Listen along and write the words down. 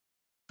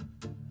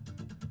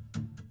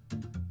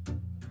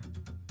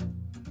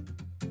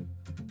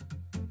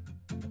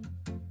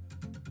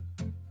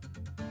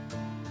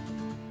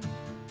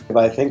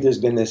But I think there's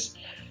been this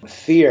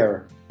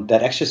fear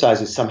that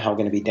exercise is somehow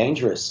going to be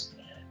dangerous.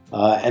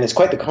 And it's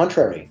quite the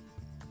contrary.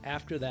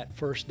 After that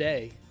first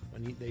day,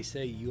 when they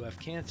say you have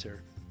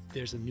cancer,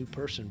 there's a new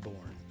person born.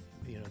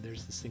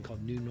 There's this thing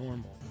called new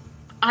normal.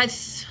 I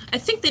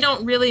think they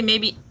don't really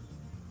maybe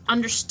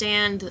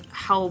understand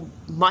how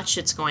much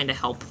it's going to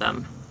help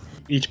them.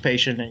 Each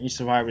patient and each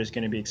survivor is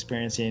going to be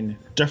experiencing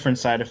different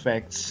side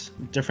effects,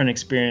 different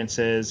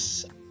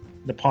experiences.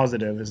 The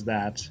positive is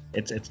that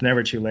it's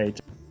never too late.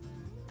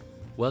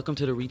 Welcome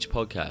to the Reach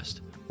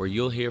podcast, where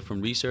you'll hear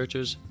from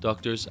researchers,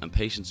 doctors and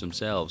patients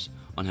themselves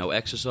on how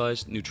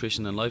exercise,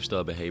 nutrition and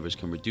lifestyle behaviours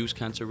can reduce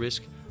cancer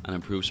risk and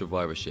improve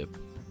survivorship.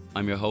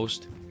 I'm your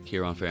host,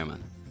 Kieran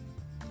Fairman.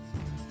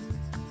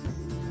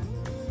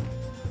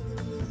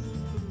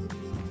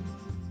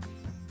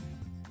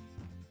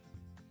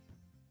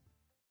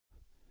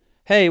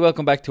 Hey,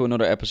 welcome back to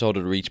another episode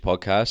of the Reach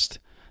podcast.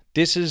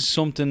 This is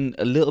something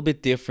a little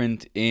bit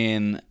different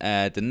in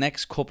the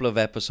next couple of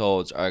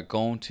episodes are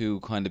going to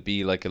kind of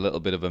be like a little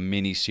bit of a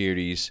mini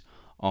series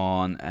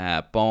on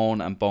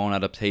bone and bone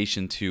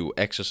adaptation to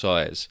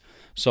exercise.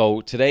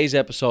 So today's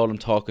episode I'm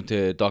talking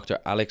to Dr.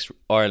 Alex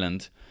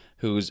Ireland,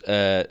 who's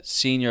a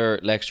senior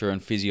lecturer in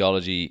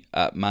physiology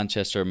at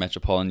Manchester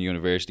Metropolitan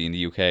University in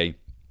the UK.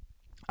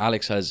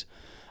 Alex has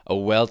a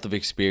wealth of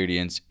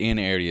experience in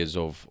areas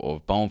of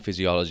bone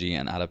physiology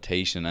and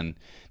adaptation, and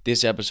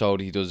this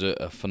episode he does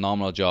a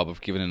phenomenal job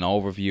of giving an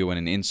overview and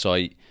an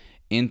insight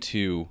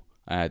into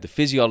the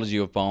physiology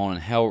of bone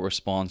and how it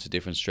responds to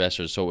different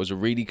stressors. So it was a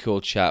really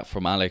cool chat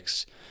from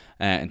Alex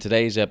in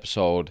today's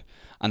episode,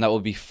 and that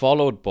will be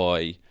followed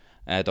by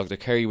Dr.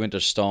 Kerry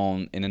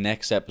Winter-Stone in the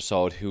next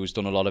episode, who's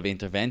done a lot of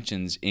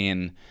interventions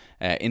in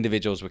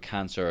individuals with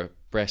cancer,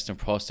 breast and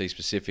prostate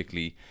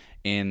specifically,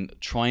 in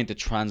trying to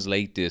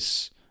translate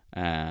this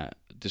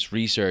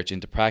research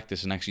into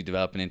practice and actually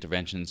developing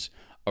interventions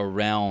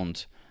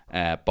around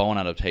bone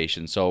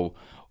adaptation. So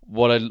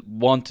what I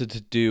wanted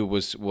to do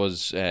was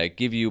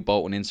give you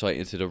both an insight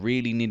into the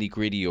really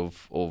nitty-gritty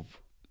of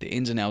the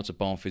ins and outs of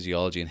bone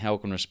physiology and how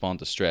it can respond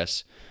to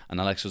stress.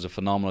 And Alex does a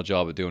phenomenal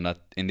job of doing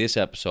that in this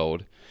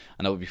episode.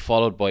 And that will be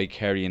followed by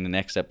Kerry in the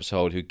next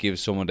episode, who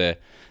gives some of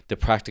the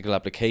practical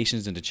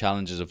applications and the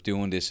challenges of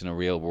doing this in a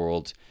real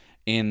world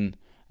in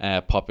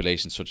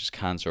populations such as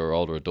cancer or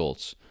older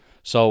adults.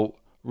 So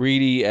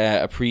really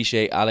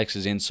appreciate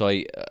Alex's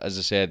insight. As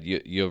I said,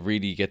 you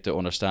really get to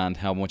understand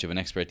how much of an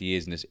expert he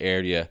is in this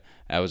area.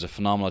 It was a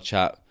phenomenal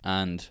chat,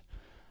 and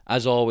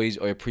as always,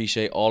 I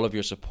appreciate all of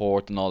your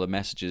support and all the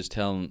messages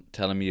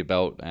telling me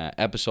about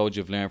episodes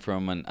you've learned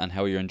from and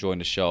how you're enjoying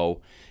the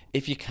show.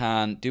 If you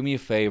can, do me a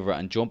favour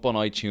and jump on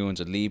iTunes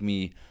and leave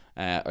me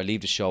or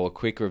leave the show a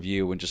quick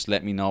review and just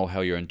let me know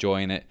how you're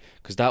enjoying it,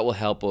 because that will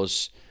help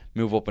us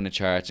move up in the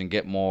charts and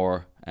get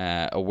more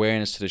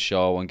awareness to the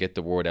show and get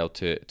the word out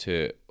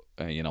to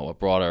a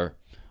broader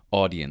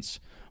audience.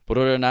 But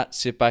other than that,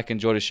 sit back,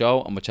 enjoy the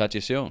show, and we'll chat to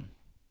you soon.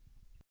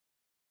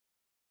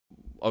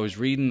 I was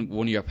reading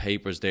one of your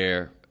papers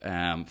there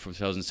from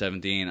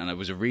 2017, and it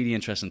was a really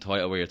interesting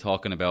title where you're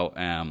talking about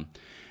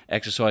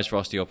exercise for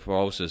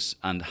osteoporosis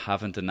and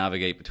having to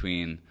navigate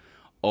between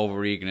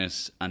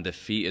overeagerness and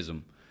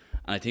defeatism.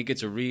 And I think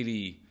it's a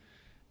really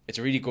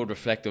good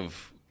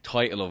reflective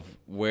title of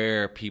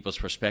where people's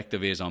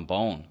perspective is on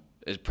bone,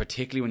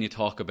 particularly when you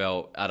talk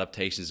about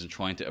adaptations and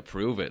trying to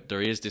improve it.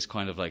 There is this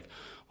kind of like,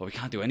 well, we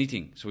can't do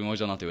anything, so we might as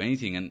well not do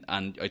anything.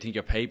 And I think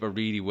your paper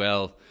really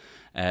well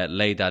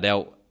laid that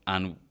out,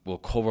 and we'll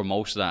cover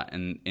most of that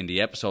in the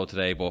episode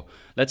today. But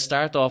let's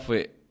start off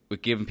with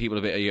giving people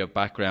a bit of your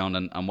background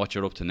and what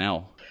you're up to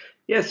now.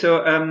 Yeah,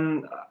 so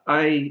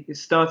I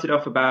started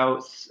off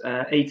about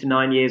 8 or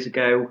 9 years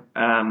ago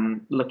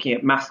looking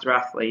at master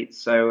athletes.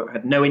 So I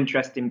had no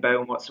interest in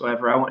bone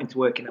whatsoever. I wanted to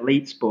work in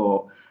elite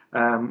sport.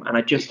 And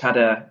I just had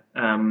a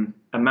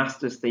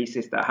master's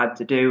thesis that I had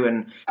to do,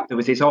 and there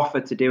was this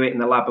offer to do it in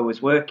the lab I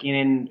was working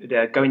in,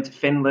 going to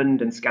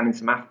Finland and scanning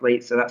some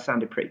athletes, so that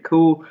sounded pretty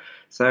cool.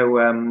 So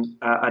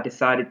I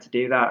decided to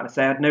do that, and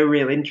I had no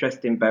real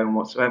interest in bone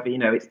whatsoever.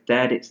 It's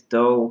dead, it's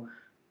dull,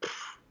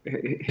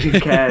 who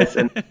cares?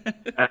 And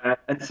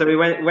so we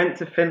went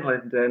to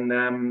Finland,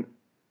 and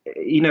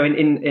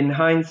in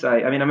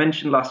hindsight, I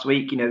mentioned last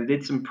week, they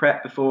did some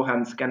prep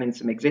beforehand, scanning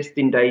some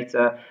existing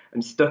data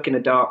and stuck in a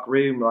dark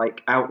room,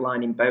 like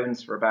outlining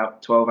bones for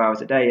about 12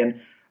 hours a day.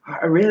 And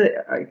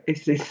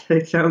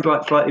it sounds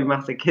like slightly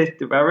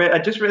masochistic, but I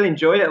just really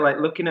enjoyed it. Like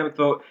looking at it, I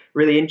thought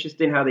really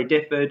interesting how they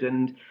differed.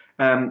 And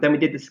then we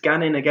did the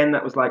scanning again.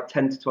 That was like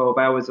 10 to 12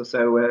 hours or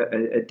so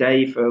a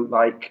day for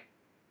like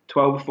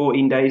 12 or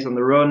 14 days on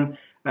the run,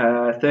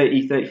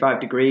 30,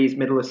 35 degrees,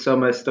 middle of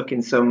summer, stuck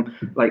in some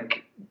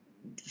like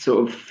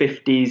sort of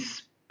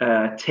 50s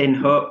tin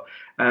hut.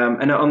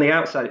 And on the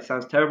outside, it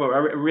sounds terrible. I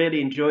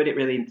really enjoyed it,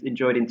 really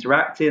enjoyed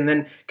interacting. And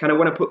then kind of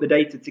when I put the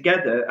data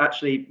together,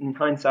 actually, in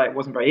hindsight, it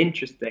wasn't very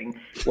interesting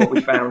what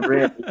we found,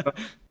 really.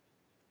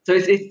 So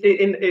you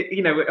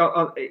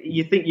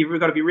think you've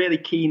got to be really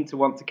keen to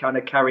want to kind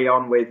of carry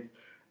on with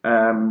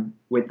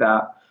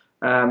that.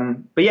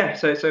 But yeah,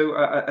 so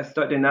I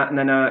started doing that, and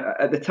then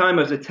at the time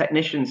I was a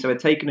technician, so I'd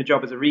taken a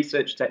job as a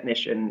research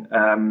technician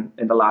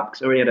in the lab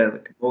because I already had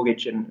a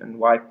mortgage and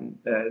wife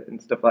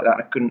and stuff like that.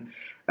 I couldn't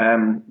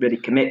really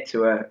commit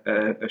to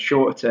a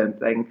shorter term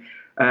thing.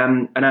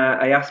 And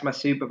I asked my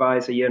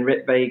supervisor, Jörn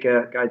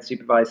Rittberger, guide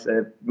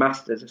supervisor,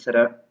 masters. I said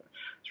I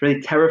was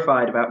really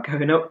terrified about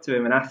going up to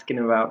him and asking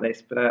him about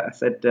this, but I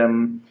said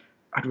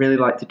I'd really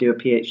like to do a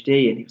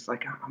PhD, and he was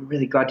like, I'm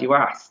really glad you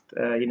asked.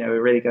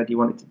 We're really glad you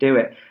wanted to do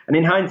it. And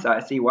in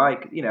hindsight, I see why.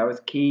 I was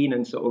keen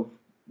and sort of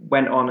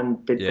went on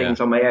and did things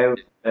on my own,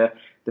 the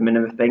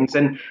minimum things,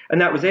 and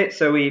that was it.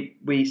 So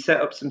we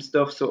set up some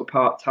stuff sort of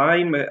part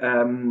time,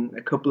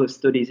 a couple of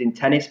studies in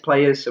tennis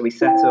players. So we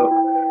set up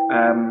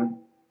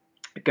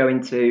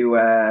going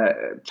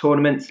to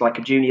tournaments, like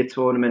a junior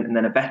tournament and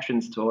then a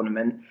veterans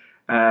tournament.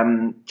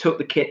 Took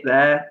the kit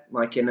there,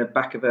 like in the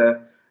back of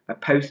a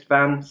post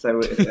van.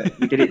 So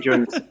we did it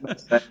during the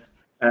summer.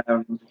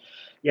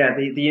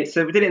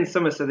 So we did it in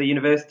summer. So the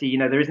university,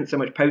 there isn't so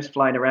much post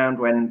flying around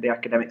when the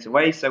academics are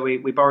away. So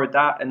we borrowed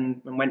that and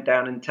went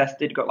down and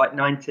tested. Got like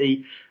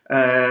 90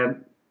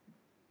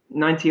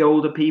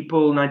 older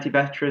people, 90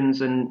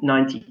 veterans, and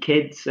 90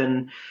 kids,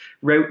 and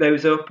wrote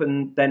those up,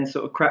 and then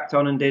sort of cracked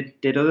on and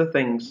did other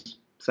things.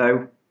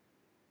 So,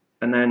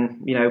 and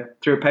then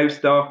through a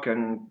postdoc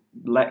and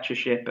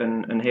lectureship,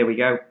 and here we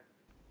go.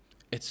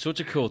 It's such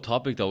a cool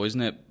topic, though,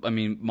 isn't it? I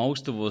mean,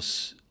 most of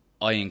us,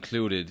 I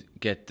included,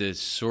 get the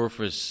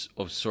surface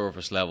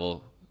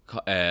level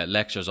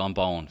lectures on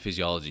bone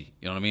physiology.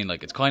 You know what I mean?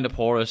 Like, it's kind of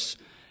porous,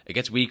 it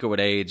gets weaker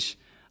with age,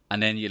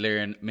 and then you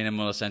learn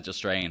minimal essential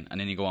strain, and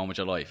then you go on with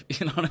your life.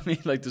 You know what I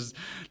mean? Like,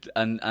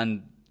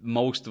 and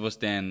most of us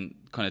then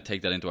kind of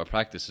take that into our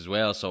practice as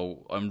well.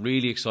 So I'm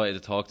really excited to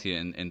talk to you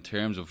in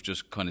terms of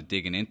just kind of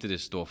digging into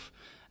this stuff,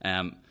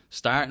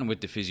 starting with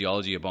the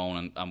physiology of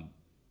bone and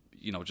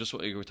just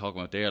what you were talking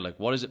about there, like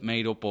what is it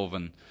made up of,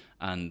 and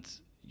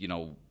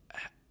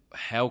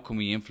how can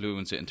we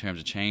influence it in terms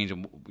of change,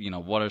 and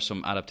what are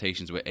some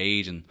adaptations with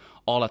age and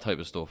all that type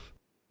of stuff.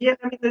 Yeah,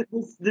 I mean,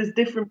 there's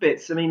different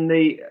bits. I mean,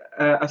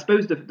 I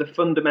suppose the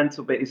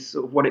fundamental bit is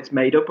sort of what it's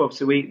made up of.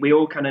 So we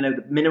all kind of know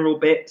the mineral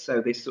bit, so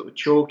this sort of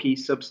chalky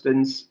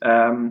substance,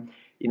 and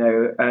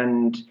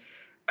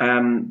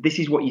this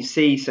is what you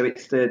see. So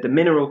it's the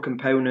mineral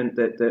component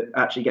that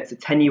actually gets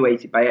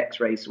attenuated by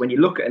X-rays. So when you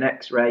look at an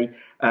X-ray,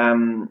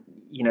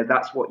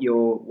 that's what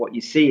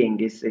you're seeing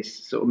is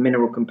this sort of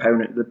mineral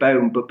component of the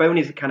bone. But bone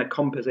is a kind of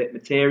composite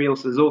material,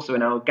 so there's also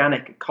an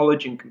organic, a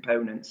collagen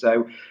component.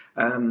 So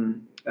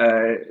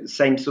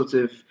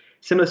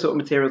similar sort of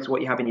material to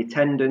what you have in your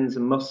tendons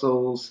and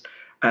muscles.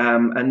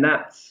 And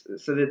that's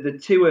so the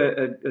two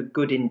are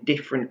good in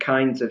different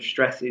kinds of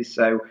stresses.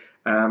 So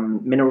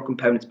mineral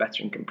components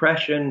better in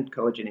compression,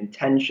 collagen in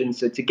tension.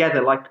 So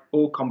together, like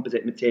all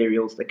composite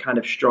materials, they're kind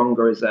of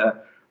stronger as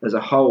a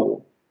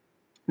whole.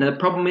 Now the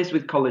problem is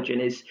with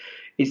collagen is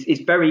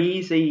it's very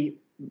easy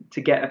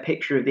to get a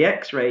picture of the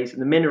X-rays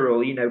and the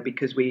mineral,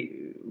 because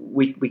we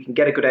can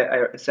get a good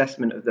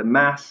assessment of the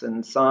mass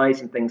and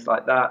size and things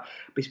like that.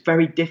 But it's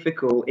very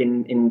difficult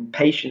in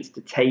patients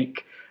to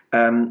take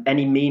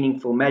any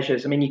meaningful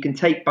measures. I mean, you can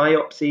take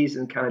biopsies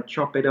and kind of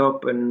chop it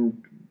up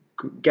and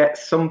get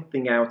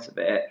something out of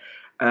it,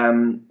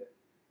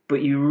 but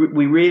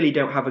we really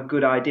don't have a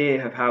good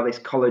idea of how this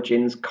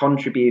collagen's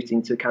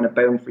contributing to kind of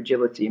bone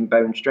fragility and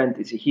bone strength.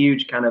 It's a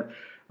huge kind of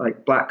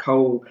like black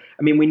hole.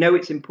 I mean, we know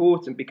it's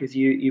important because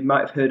you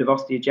might have heard of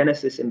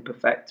osteogenesis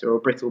imperfecta or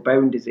brittle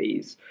bone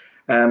disease.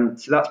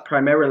 So that's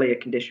primarily a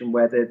condition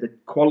where the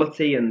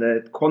quality and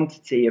the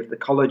quantity of the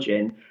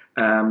collagen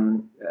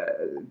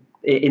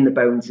in the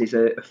bones is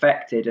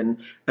affected,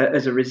 and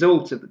as a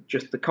result of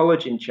just the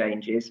collagen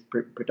changes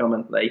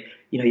predominantly,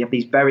 you have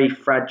these very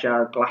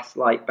fragile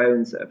glass-like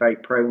bones that are very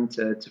prone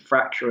to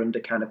fracture under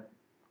kind of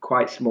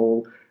quite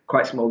small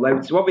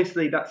loads. So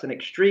obviously that's an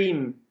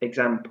extreme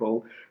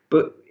example,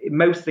 but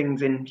most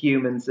things in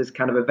humans there's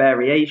kind of a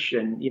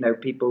variation.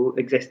 People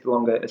exist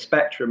along a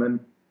spectrum,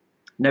 and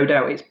no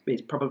doubt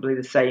it's probably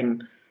the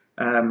same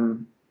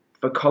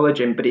for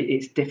collagen, but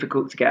it's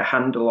difficult to get a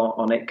handle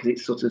on it because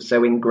it's sort of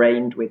so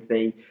ingrained with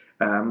the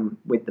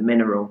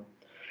mineral.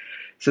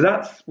 So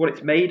that's what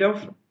it's made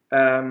of,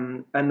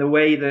 and the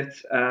way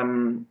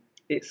that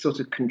it's sort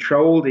of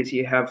controlled is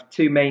you have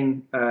two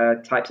main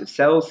types of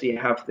cells. So you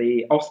have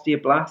the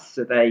osteoblasts,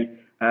 so they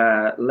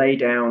lay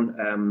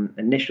down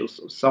initial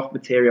sort of soft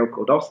material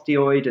called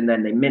osteoid, and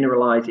then they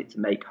mineralize it to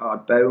make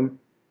hard bone.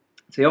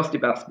 So the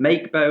osteoblasts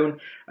make bone,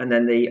 and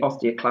then the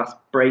osteoclasts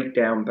break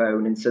down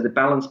bone. And so the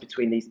balance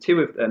between these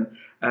two of them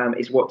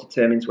is what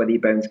determines whether your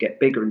bones get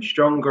bigger and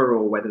stronger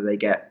or whether they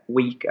get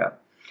weaker.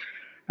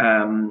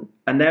 And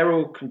they're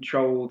all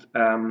controlled.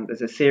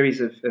 There's a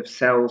series of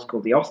cells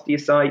called the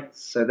osteocytes.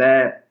 So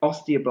they're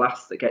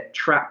osteoblasts that get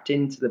trapped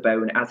into the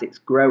bone as it's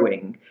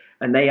growing,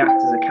 and they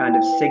act as a kind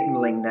of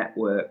signaling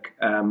network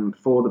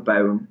for the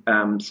bone.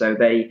 So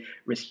they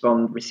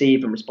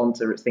receive and respond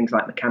to things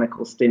like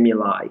mechanical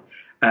stimuli.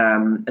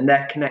 And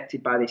they're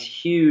connected by this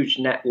huge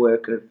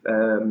network of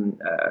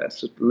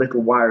sort of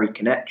little wiry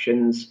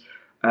connections.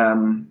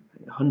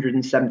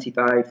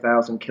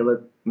 175,000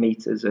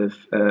 kilometers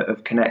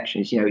of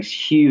connections.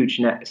 It's huge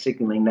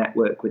signaling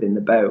network within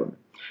the bone.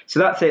 So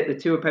that's it. The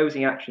two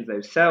opposing actions,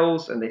 those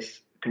cells and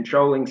this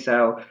controlling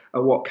cell,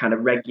 are what kind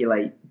of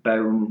regulate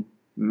bone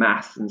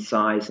mass and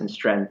size and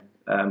strength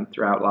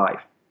throughout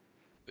life.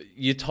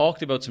 You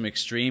talked about some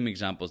extreme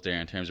examples there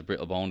in terms of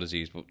brittle bone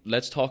disease, but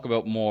let's talk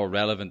about more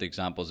relevant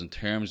examples in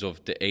terms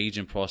of the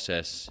aging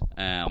process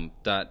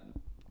that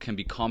can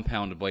be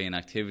compounded by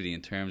inactivity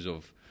in terms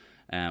of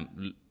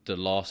the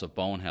loss of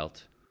bone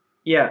health.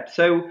 Yeah.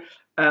 So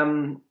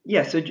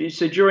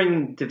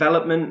during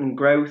development and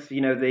growth,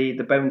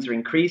 the bones are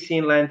increasing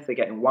in length, they're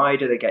getting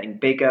wider, they're getting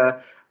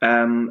bigger,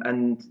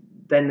 and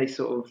then they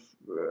sort of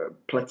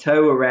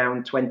plateau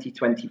around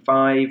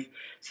 2025.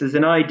 So there's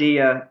an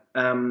idea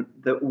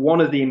that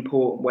one of the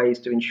important ways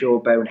to ensure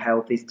bone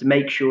health is to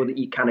make sure that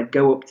you kind of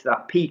go up to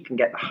that peak and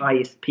get the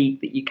highest peak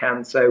that you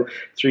can. So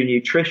through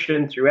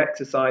nutrition, through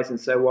exercise, and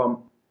so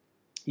on.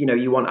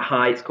 You want a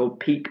high, it's called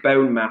peak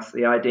bone mass,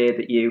 the idea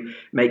that you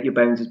make your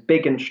bones as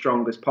big and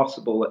strong as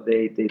possible at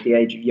the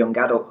age of young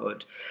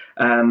adulthood.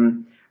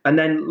 And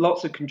then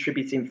lots of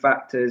contributing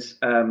factors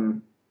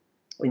in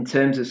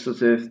terms of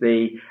sort of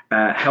the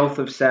health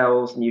of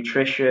cells,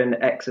 nutrition,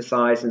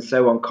 exercise, and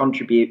so on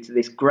contribute to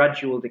this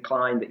gradual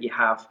decline that you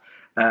have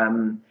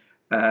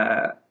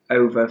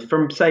over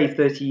from, say,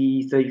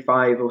 30,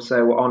 35 or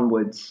so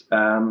onwards,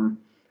 so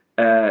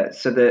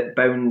that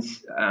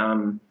bones...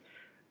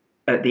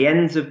 at the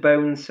ends of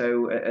bones,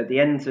 so at the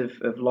ends of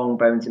long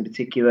bones in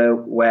particular,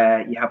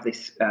 where you have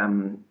this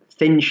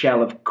thin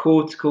shell of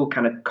cortical,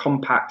 kind of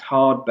compact,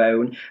 hard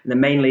bone, and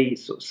then mainly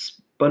sort of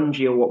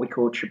spongy, or what we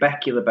call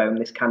trabecular bone,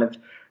 this kind of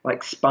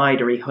like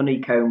spidery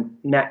honeycomb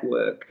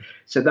network.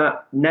 So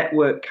that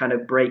network kind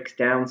of breaks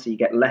down, so you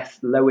get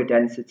lower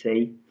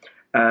density.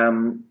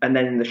 And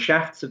then in the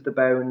shafts of the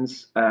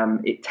bones,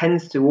 it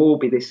tends to all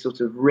be this sort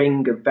of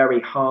ring of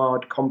very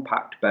hard,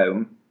 compact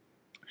bone.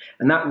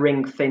 And that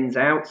ring thins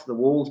out, so the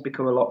walls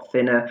become a lot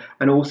thinner,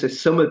 and also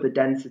some of the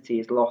density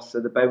is lost. So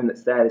the bone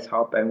that's there, this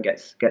hard bone,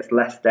 gets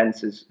less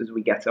dense as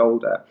we get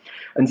older.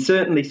 And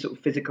certainly sort of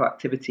physical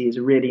activity is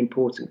a really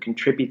important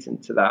contributor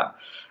to that.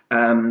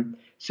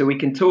 So we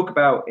can talk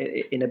about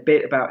in a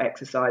bit about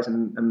exercise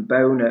and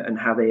bone and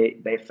how they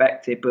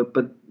affect it,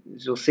 but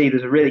as you'll see,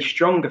 there's a really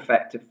strong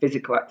effect of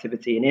physical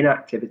activity and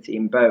inactivity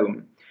in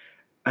bone.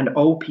 And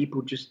old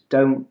people just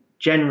don't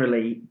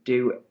generally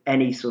do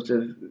any sort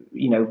of,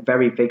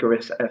 very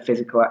vigorous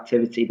physical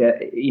activity.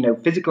 That,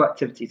 physical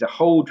activity as a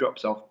whole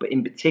drops off, but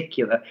in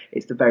particular,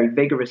 it's the very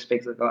vigorous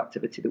physical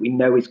activity that we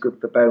know is good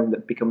for bone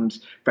that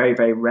becomes very,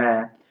 very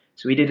rare.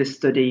 So we did a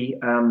study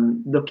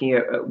looking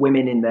at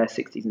women in their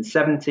 60s and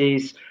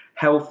 70s,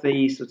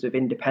 healthy, sort of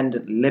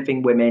independently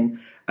living women,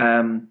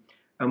 and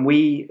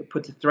we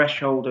put a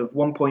threshold of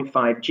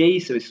 1.5 G,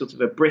 so it's sort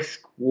of a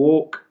brisk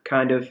walk,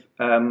 kind of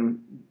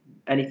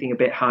anything a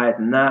bit higher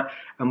than that,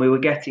 and we were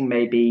getting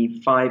maybe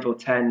 5 or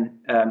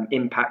 10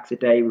 impacts a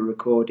day we're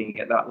recording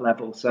at that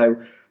level.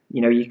 So,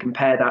 you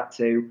compare that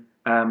to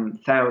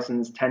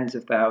thousands, tens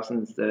of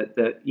thousands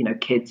that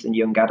kids and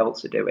young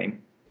adults are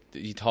doing.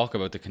 You talk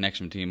about the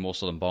connection between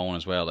muscle and bone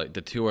as well. Like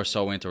the two are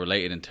so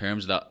interrelated in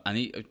terms of that,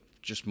 and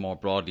just more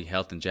broadly,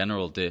 health in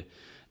general.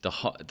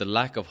 The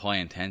lack of high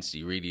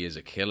intensity really is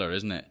a killer,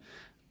 isn't it?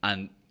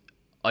 And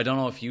I don't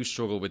know if you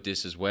struggle with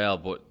this as well,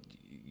 but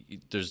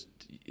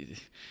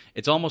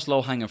it's almost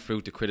low-hanging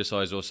fruit to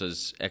criticize us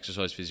as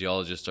exercise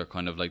physiologists, or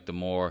kind of like the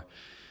more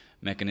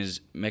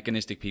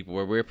mechanistic people,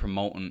 where we're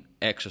promoting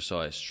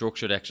exercise,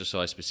 structured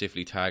exercise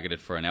specifically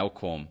targeted for an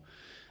outcome,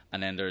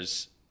 and then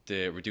there's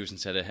the reducing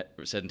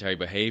sedentary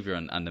behavior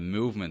and the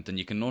movement, and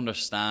you can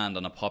understand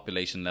on a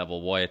population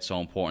level why it's so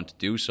important to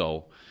do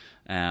so,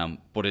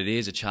 but it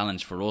is a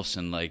challenge for us,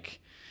 and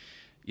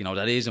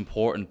that is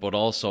important, but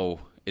also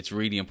it's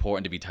really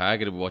important to be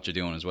targeted with what you're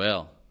doing as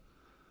well.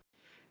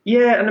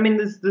 Yeah, and I mean,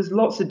 there's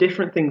lots of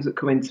different things that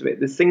come into it.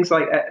 There's things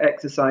like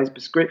exercise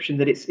prescription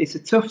that it's a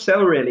tough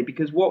sell, really,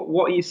 because what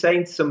are you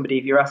saying to somebody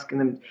if you're asking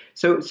them?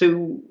 So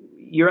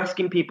you're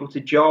asking people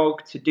to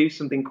jog, to do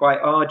something quite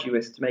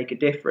arduous to make a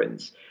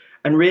difference,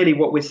 and really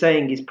what we're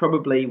saying is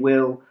probably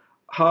will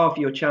halve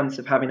your chance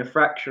of having a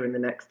fracture in the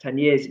next 10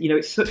 years.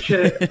 It's such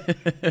a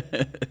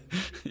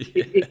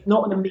it's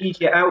not an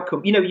immediate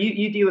outcome.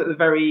 You deal at the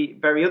very,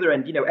 very other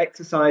end,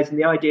 exercise and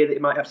the idea that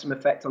it might have some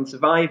effect on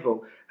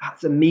survival.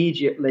 That's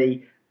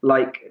immediately,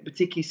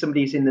 particularly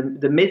somebody who's in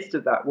the midst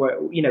of that, where,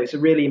 it's a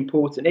really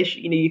important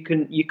issue.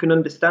 You can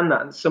understand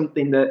that, and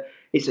something that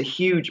is a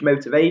huge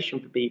motivation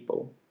for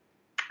people.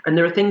 And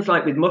there are things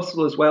like with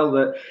muscle as well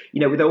that,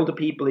 with older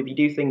people, if you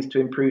do things to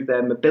improve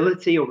their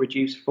mobility or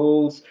reduce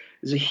falls,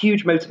 there's a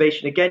huge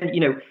motivation. Again,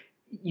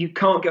 you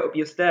can't get up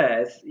your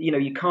stairs,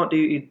 you can't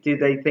do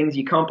the things,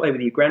 you can't play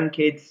with your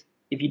grandkids.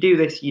 If you do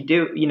this, you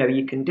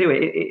can do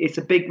it. It's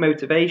a big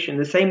motivation.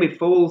 The same with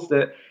falls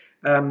that,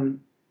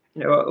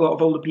 a lot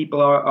of older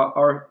people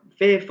are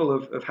fearful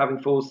of having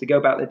falls to go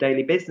about their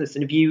daily business.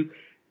 And if you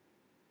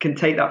can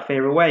take that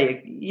fear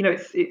away,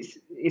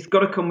 it's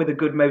got to come with a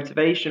good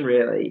motivation,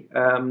 really.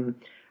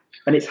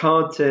 And it's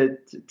hard to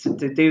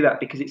do that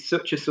because it's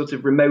such a sort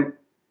of remote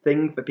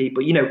thing for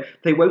people.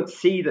 They won't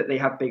see that they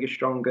have bigger,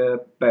 stronger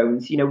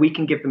bones. We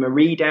can give them a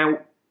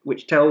readout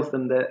which tells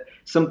them that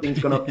something's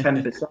gone up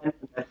 10% in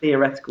their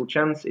theoretical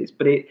chances,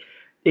 but it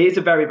is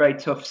a very, very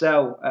tough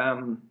sell.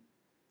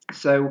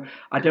 So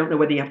I don't know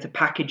whether you have to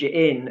package it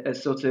in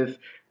as sort of,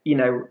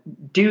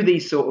 do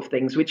these sort of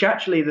things, which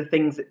actually are the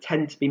things that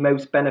tend to be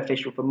most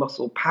beneficial for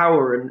muscle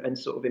power and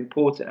sort of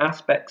important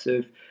aspects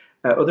of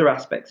other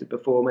aspects of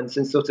performance,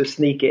 and sort of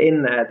sneak it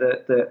in there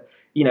that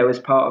as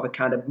part of a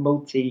kind of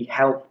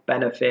multi-health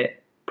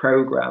benefit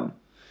program.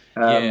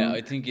 Yeah,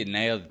 I think you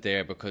nailed it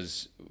there,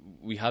 because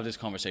we have this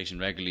conversation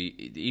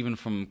regularly, even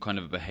from kind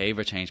of a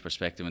behavior change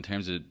perspective, in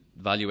terms of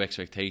value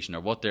expectation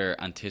or what they're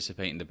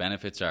anticipating the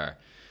benefits are.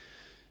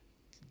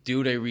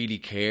 Do they really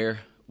care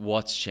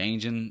what's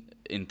changing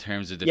in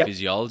terms of the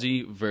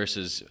physiology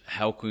versus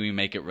how can we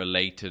make it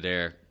relate to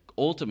their,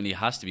 ultimately it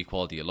has to be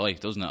quality of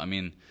life, doesn't it? I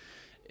mean,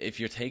 if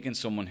you're taking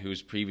someone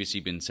who's previously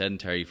been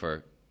sedentary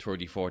for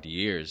 30, 40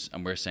 years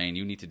and we're saying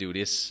you need to do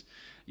this,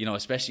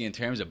 especially in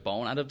terms of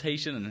bone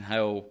adaptation and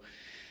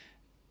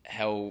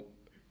how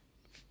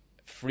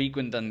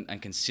frequent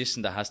and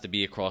consistent that has to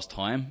be across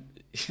time.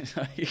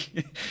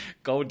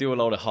 Go do a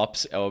load of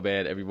hops out of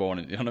bed every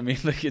morning. You know what I mean?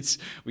 Like,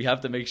 we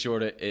have to make sure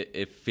that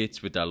it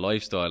fits with their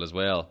lifestyle as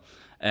well.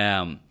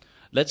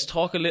 Let's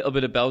talk a little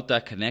bit about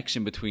that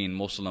connection between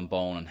muscle and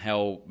bone, and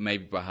how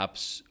maybe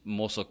perhaps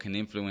muscle can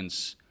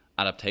influence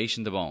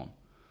adaptation to bone.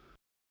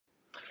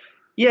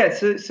 Yeah,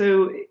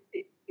 so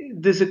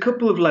there's a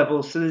couple of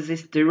levels. So there's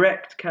this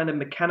direct kind of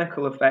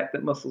mechanical effect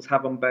that muscles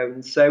have on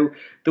bones. So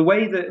the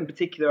way that, in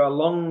particular,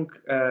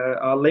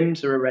 our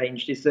limbs are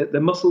arranged is that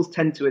the muscles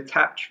tend to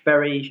attach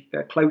very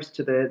close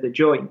to the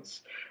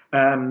joints.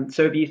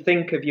 So if you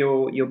think of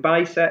your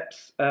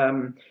biceps,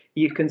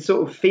 you can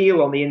sort of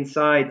feel on the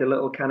inside the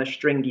little kind of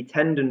stringy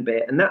tendon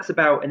bit, and that's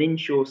about an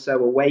inch or so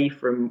away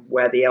from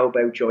where the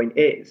elbow joint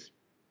is.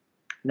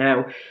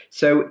 Now,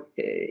 so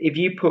if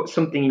you put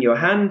something in your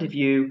hand, if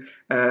you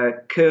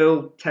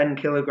curl 10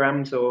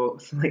 kilograms or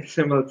something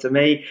similar to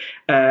me,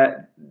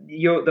 the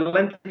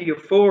length of your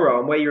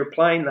forearm where you're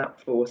applying that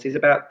force is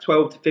about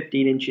 12 to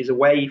 15 inches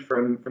away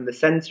from the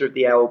center of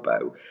the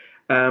elbow.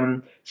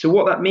 So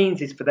what that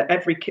means is for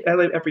every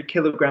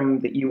kilogram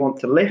that you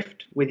want to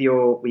lift with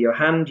your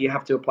hand, you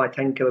have to apply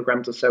 10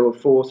 kilograms or so of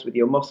force with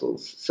your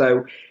muscles.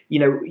 So,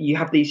 you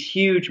have these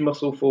huge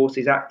muscle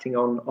forces acting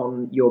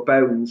on your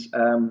bones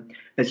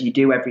as you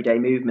do everyday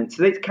movement.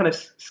 So it kind of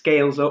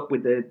scales up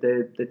with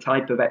the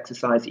type of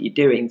exercise that you're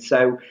doing.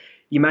 So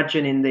you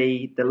imagine in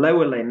the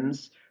lower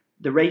limbs,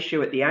 the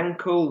ratio at the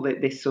ankle,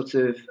 this sort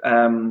of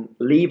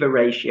lever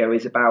ratio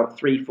is about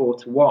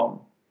 3:4 to 1.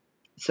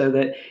 So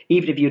that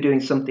even if you're doing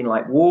something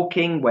like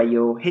walking, where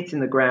you're hitting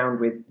the ground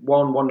with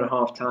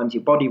 1.5 times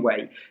your body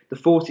weight, the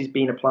force is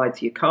being applied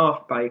to your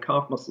calf by your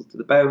calf muscles to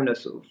the bone are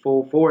sort of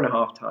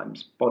 4.5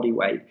 times body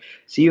weight.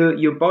 So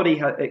your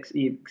body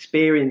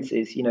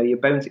experiences, your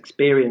bones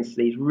experience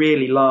these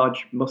really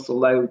large muscle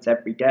loads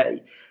every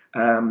day.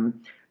 And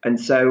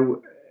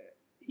so,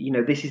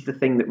 this is the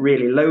thing that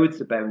really loads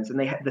the bones, and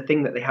the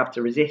thing that they have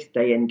to resist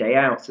day in, day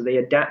out. So they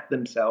adapt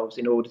themselves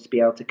in order to be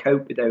able to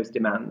cope with those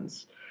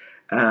demands.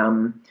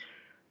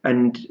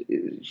 And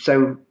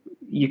so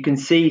you can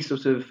see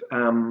sort of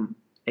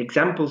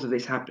examples of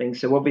this happening.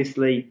 So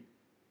obviously,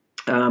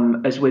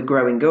 as we're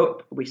growing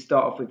up, we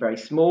start off with very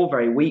small,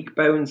 very weak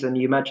bones, and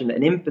you imagine that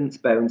an infant's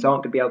bones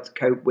aren't going to be able to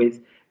cope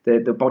with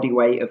the body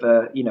weight of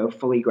a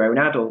fully grown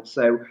adult.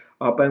 So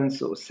our bones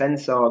sort of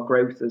sense our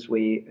growth as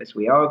we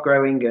are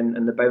growing,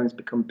 and the bones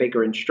become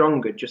bigger and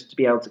stronger just to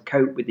be able to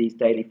cope with these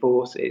daily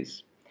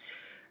forces.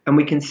 And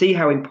we can see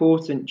how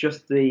important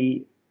just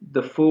the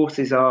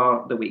forces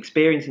are that we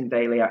experience in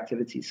daily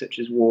activities such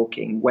as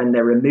walking when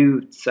they're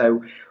removed.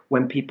 So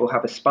when people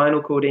have a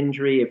spinal cord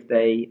injury, if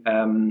they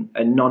are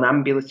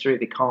non-ambulatory,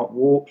 they can't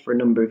walk for a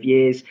number of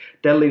years,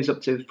 they'll lose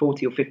up to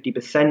 40 or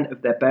 50%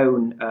 of their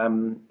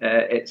bone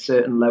at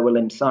certain lower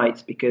limb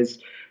sites, because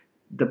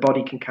the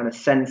body can kind of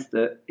sense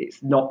that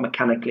it's not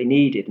mechanically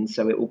needed, and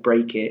so it will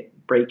break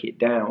it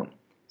down.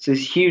 So there's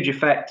a huge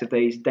effect of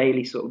these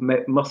daily sort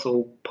of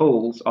muscle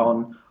pulls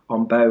on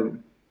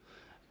bone.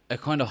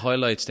 It kind of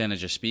highlights then,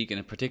 as you're speaking,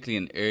 and particularly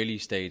in early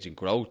stage of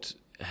growth,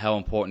 how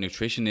important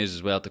nutrition is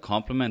as well to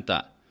complement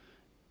that.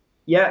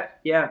 Yeah.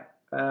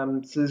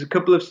 So there's a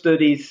couple of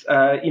studies,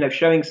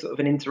 showing sort of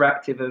an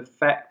interactive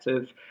effect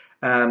of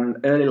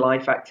early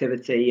life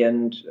activity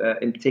and,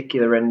 in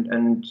particular,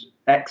 and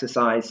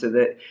exercise. So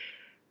that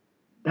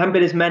there haven't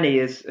been as many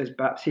as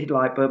perhaps you'd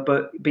like,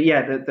 but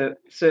yeah, that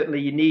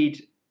certainly you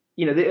need.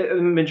 The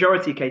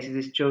majority of cases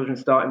is children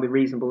starting with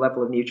reasonable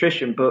level of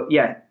nutrition, but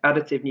yeah,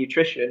 additive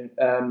nutrition,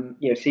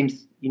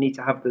 seems you need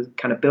to have the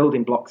kind of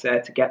building blocks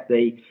there to get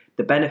the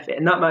benefit,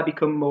 and that might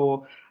become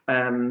more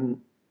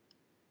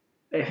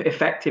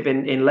effective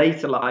in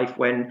later life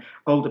when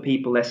older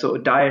people, their sort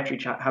of dietary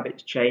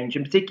habits change,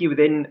 and particularly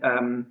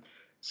within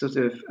sort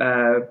of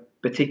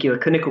particular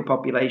clinical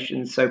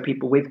populations, so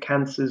people with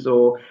cancers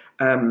or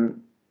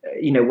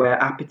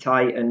where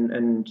appetite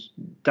and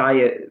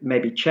diet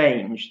maybe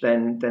change,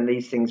 then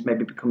these things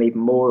maybe become even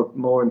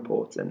more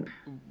important.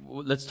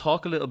 Let's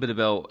talk a little bit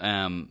about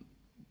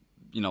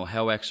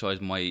how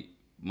exercise might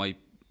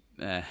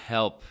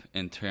help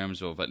in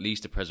terms of at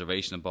least the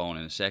preservation of bone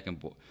in a second.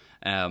 But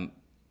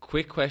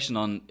quick question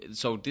on,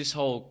 so this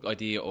whole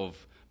idea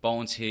of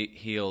bones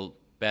heal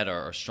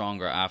better or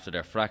stronger after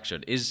they're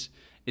fractured, is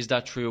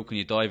that true? Can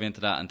you dive into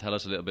that and tell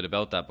us a little bit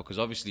about that? Because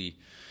obviously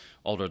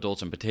older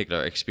adults in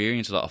particular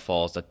experience a lot of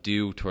falls that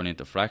do turn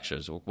into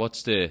fractures.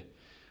 What's the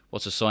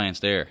science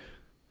there?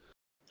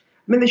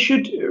 I mean, they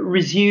should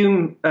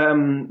resume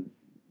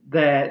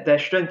their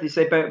strength. They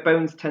say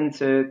bones tend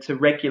to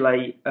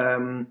regulate.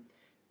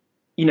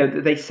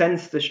 They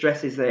sense the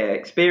stresses they're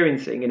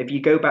experiencing, and if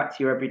you go back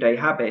to your everyday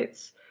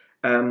habits,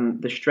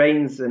 the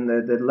strains and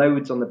the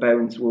loads on the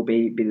bones will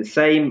be the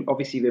same.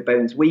 Obviously, if the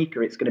bone's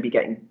weaker, it's going to be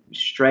getting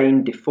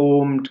strained,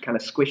 deformed, kind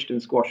of squished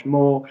and squashed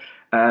more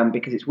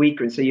because it's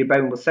weaker. And so your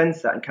bone will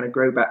sense that and kind of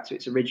grow back to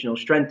its original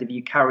strength if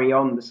you carry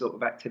on the sort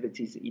of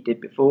activities that you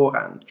did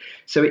beforehand.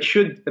 So it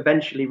should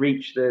eventually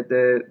reach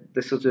the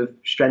sort of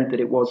strength that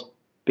it was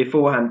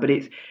beforehand. But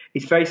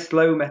it's very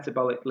slow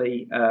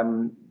metabolically,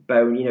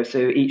 bone, so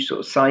each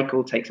sort of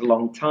cycle takes a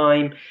long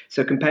time.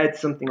 So compared to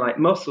something like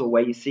muscle,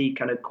 where you see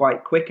kind of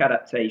quite quick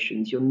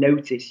adaptations, you'll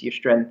notice your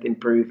strength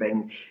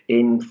improving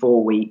in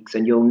 4 weeks,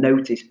 and you'll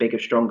notice bigger,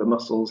 stronger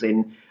muscles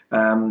in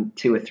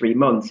 2 or 3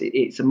 months.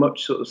 It's a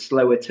much sort of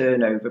slower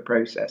turnover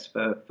process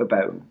for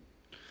bone.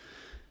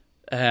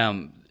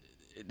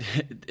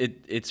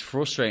 It's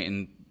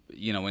frustrating,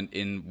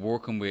 in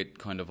working with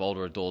kind of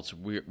older adults,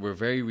 we're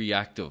very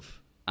reactive.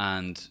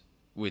 And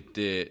with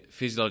the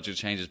physiological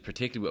changes,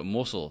 particularly with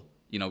muscle,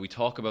 we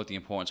talk about the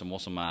importance of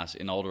muscle mass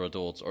in older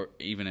adults, or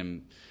even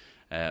in,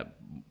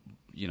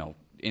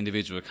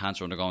 individuals with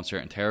cancer undergoing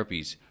certain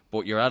therapies.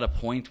 But you're at a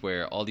point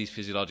where all these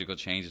physiological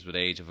changes with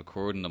age have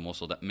occurred in the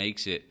muscle that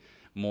makes it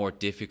more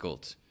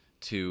difficult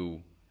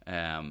to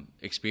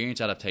experience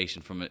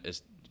adaptation from a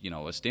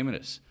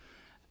stimulus.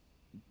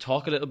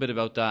 Talk a little bit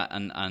about that,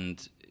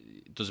 and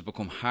does it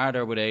become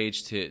harder with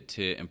age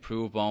to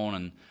improve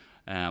bone?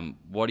 And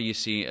what do you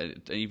see,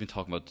 even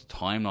talking about the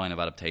timeline of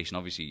adaptation,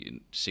 obviously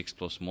in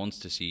 6+ months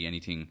to see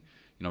anything,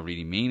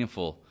 really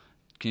meaningful.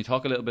 Can you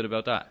talk a little bit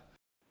about that?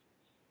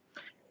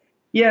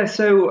 Yeah,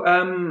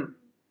 so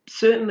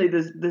certainly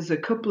there's a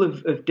couple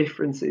of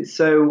differences.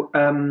 So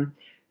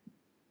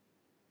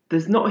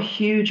there's not a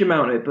huge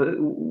amount of it, but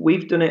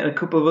we've done it, and a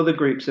couple of other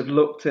groups have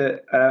looked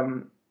at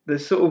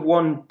there's sort of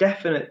one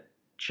definite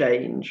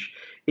change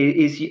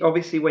is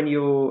obviously when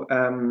you're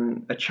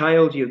a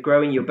child, you're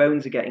growing, your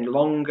bones are getting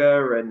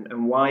longer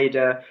and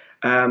wider,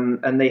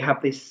 and they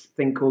have this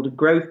thing called a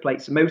growth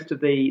plate. So most of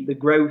the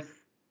growth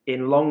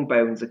in long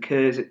bones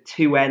occurs at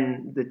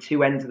the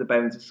two ends of the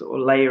bones, a sort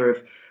of layer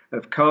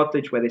of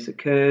cartilage where this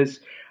occurs,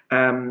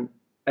 and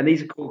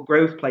these are called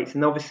growth plates.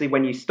 And obviously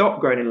when you stop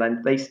growing in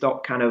length, they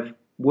stop kind of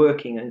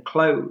working and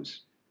close.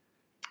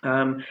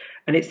 And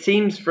it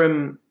seems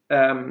from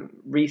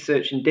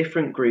research in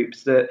different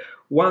groups that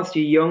whilst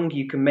you're young,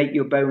 you can make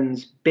your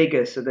bones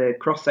bigger, so the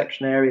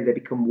cross-section area, they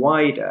become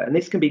wider, and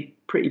this can be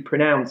pretty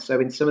pronounced. So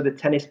in some of the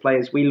tennis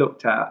players we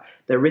looked at,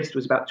 their wrist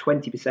was about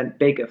 20%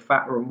 bigger,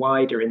 fatter and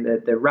wider in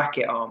the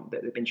racket arm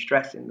that they've been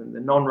stressing than the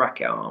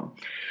non-racket arm.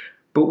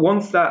 But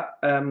once that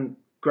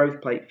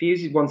growth plate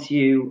fuses, once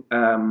you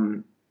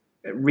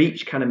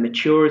reach kind of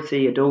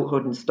maturity,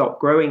 adulthood, and stop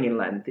growing in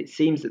length, it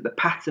seems that the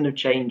pattern of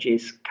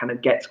changes kind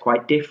of gets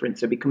quite different.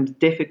 So it becomes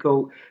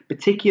difficult,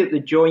 particularly at the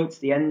joints,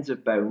 the ends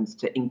of bones,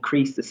 to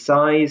increase the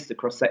size, the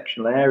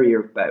cross-sectional area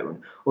of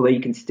bone, although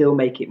you can still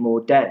make it more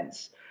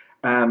dense.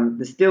 There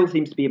still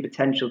seems to be a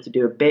potential to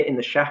do a bit in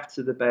the shafts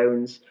of the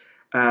bones.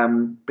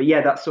 But yeah,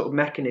 that sort of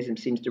mechanism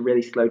seems to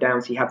really slow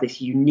down. So you have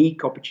this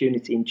unique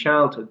opportunity in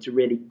childhood to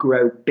really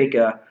grow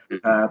bigger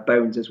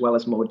bones as well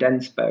as more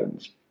dense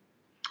bones.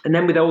 And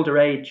then with older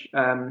age,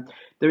 there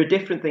are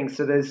different things.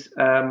 So there's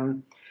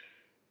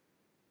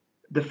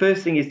the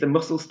first thing is the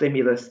muscle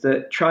stimulus,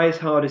 that try as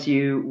hard as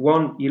you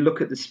want. You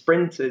look at the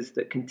sprinters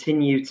that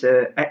continue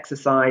to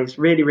exercise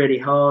really, really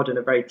hard and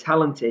are very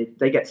talented.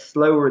 They get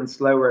slower and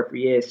slower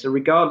every year. So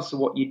regardless of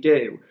what you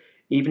do,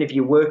 even if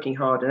you're working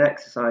hard and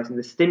exercising,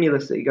 the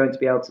stimulus that you're going to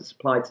be able to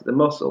supply to the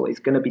muscle is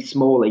going to be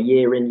smaller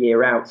year in,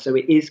 year out. So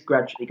it is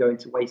gradually going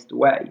to waste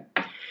away.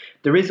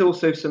 There is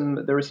also some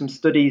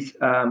studies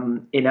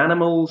in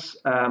animals,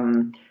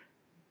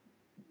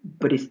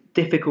 but it's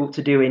difficult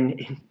to do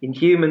in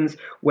humans,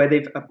 where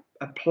they've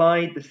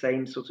applied the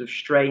same sort of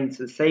strain,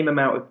 to the same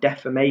amount of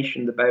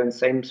deformation of the bone,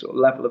 same sort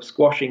of level of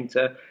squashing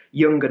to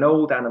young and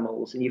old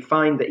animals. And you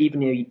find that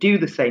even though you do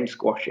the same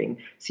squashing,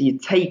 so you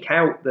take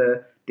out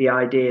the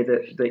idea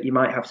that you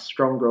might have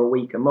stronger or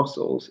weaker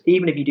muscles,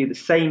 even if you do the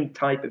same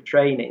type of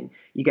training,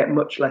 you get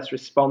much less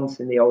response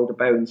in the older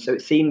bones. So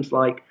it seems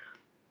like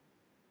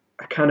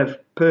a kind of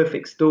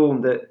perfect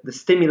storm, that the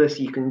stimulus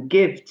you can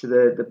give to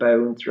the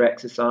bone through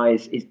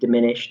exercise is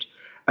diminished,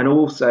 and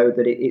also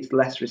that it's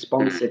less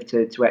responsive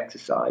to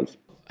exercise.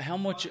 How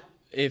much,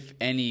 if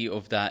any,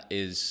 of that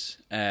is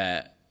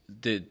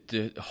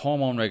the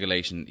hormone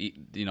regulation,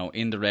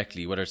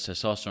 indirectly, whether it's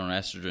testosterone or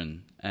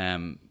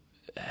estrogen,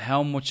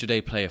 how much do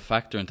they play a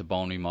factor into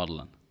bone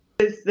remodeling?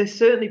 They're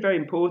certainly very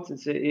important.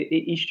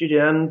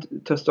 Estrogen and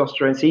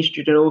testosterone. So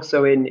estrogen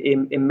also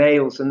in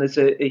males, and there's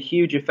a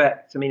huge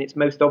effect. I mean, it's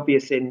most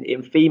obvious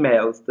in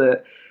females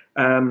that.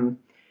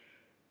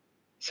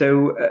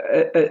 So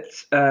at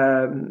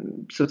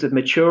sort of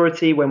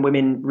maturity, when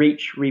women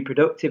reach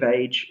reproductive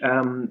age,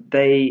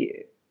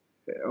 they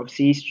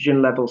obviously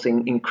estrogen levels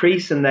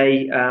increase, and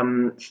they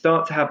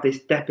start to have this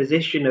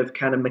deposition of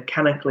kind of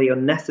mechanically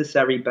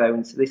unnecessary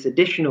bone. So this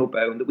additional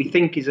bone that we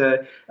think is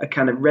a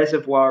kind of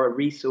reservoir, a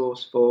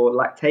resource for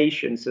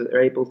lactation, so that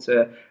they're able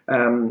to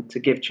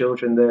give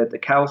children the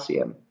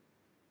calcium.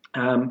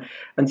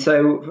 And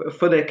so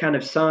for their kind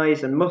of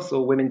size and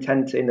muscle, women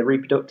tend to, in the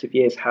reproductive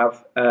years,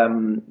 have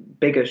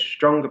bigger,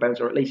 stronger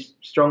bones, or at least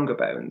stronger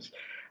bones.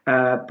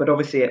 But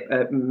obviously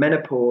at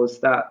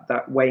menopause,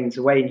 that wanes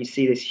away, and you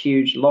see this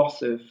huge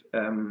loss of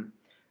bone.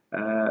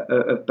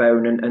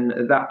 And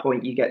at that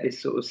point, you get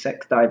this sort of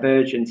sex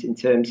divergence in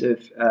terms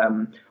of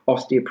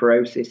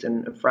osteoporosis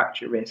and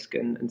fracture risk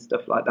and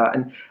stuff like that.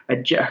 And I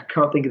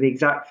can't think of the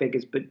exact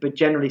figures, but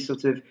generally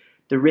sort of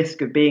the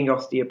risk of being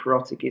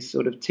osteoporotic is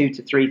sort of 2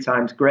 to 3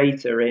 times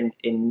greater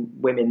in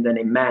women than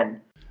in men.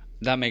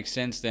 That makes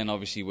sense then,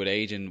 obviously, with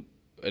age, and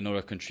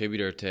another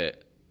contributor to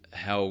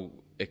how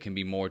it can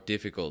be more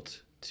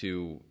difficult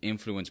to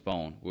influence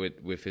bone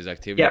with his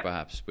activity,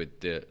 perhaps, with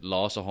the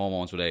loss of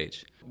hormones with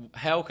age.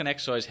 How can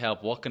exercise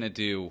help? What can it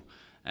do?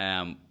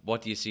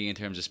 What do you see in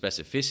terms of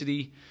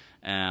specificity,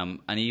 and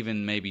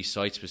even maybe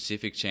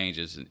site-specific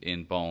changes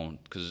in bone?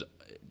 Because,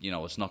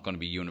 it's not going to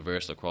be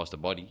universal across the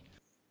body.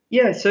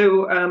 Yeah,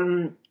 so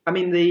I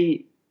mean,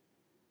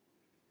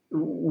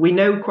 we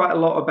know quite a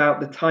lot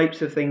about the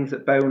types of things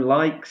that bone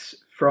likes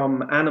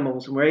from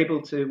animals, and we're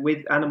able to,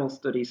 with animal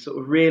studies, sort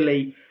of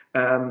really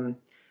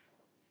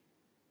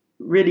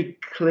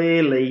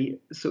clearly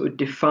sort of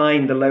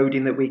define the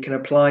loading that we can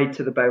apply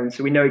to the bone.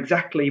 So we know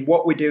exactly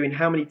what we're doing,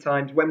 how many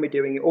times, when we're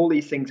doing it, all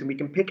these things, and we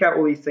can pick out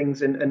all these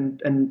things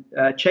and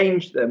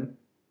change them,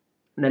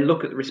 and then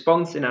look at the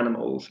response in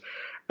animals.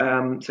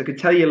 So I could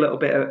tell you a little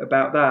bit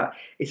about that.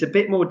 It's a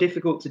bit more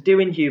difficult to do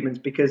in humans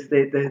because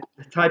the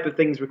type of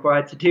things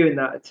required to do in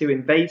that are too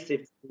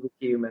invasive with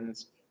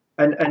humans.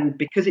 And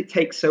because it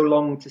takes so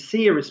long to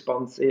see a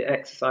response,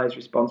 exercise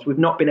response, we've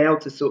not been able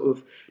to sort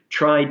of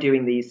try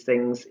doing these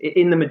things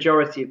in the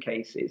majority of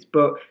cases.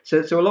 But so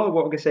a lot of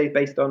what I'm going to say is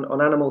based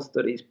on animal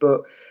studies.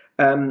 But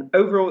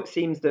overall, it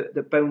seems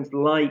that bones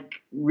like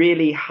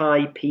really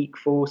high peak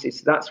forces.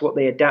 So that's what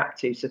they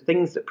adapt to. So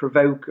things that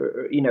provoke,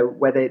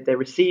 where they're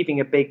receiving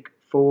a big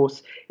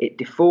force, it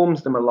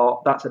deforms them a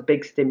lot. That's a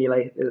big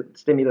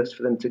stimulus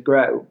for them to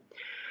grow.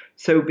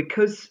 So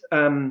because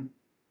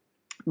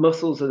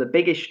muscles are the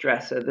biggest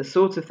stressor, the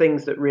sort of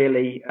things that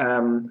really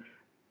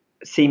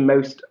seem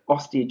most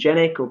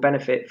osteogenic or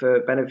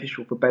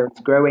beneficial for bones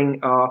growing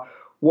are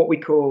what we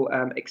call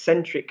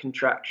eccentric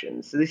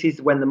contractions. So this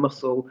is when the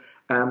muscle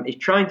is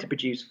trying to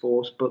produce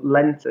force but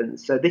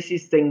lengthens. So this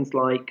is things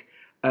like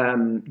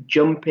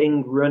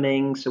jumping,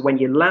 running. So when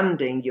you're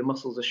landing, your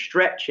muscles are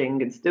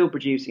stretching and still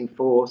producing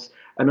force.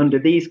 And under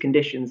these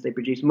conditions, they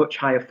produce much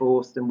higher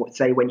force than,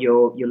 say, when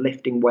you're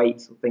lifting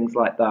weights or things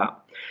like that.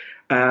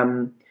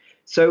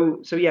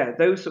 So yeah,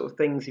 those sort of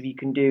things, if you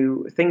can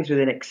do things with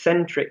an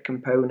eccentric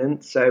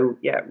component, so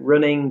yeah,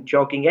 running,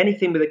 jogging,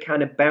 anything with a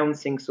kind of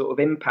bouncing sort of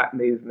impact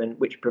movement,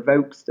 which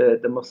provokes the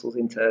muscles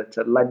into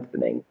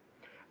lengthening,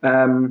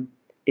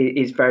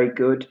 is very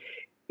good.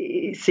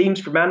 It seems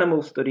from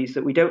animal studies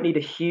that we don't need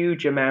a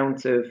huge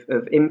amount of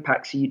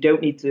impact, so you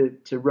don't need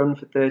to run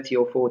for 30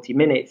 or 40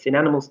 minutes. In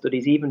animal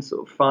studies, even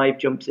sort of 5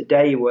 jumps a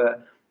day were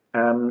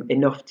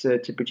enough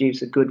to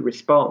produce a good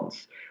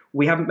response.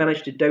 We haven't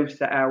managed to dose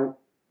that out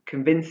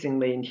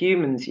convincingly in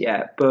humans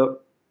yet,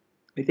 but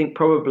I think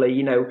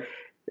probably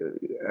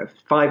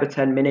 5 or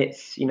 10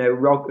 minutes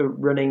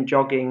running,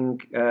 jogging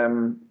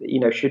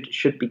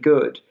should be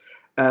good.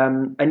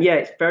 And yeah,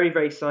 it's very,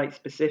 very site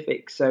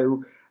specific,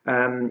 so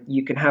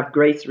you can have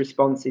greater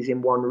responses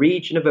in one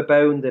region of a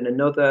bone than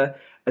another,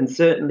 and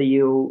certainly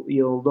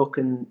you'll look,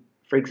 and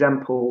for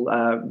example,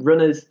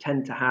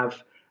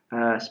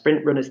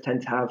 sprint runners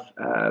tend to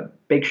have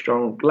big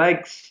strong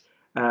legs,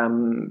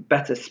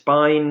 better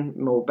spine,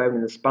 more bone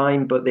in the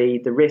spine, but the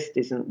wrist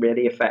isn't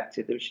really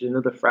affected, which is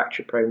another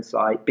fracture prone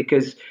site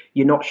because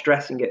you're not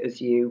stressing it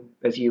as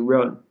you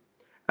run.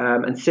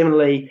 And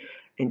similarly,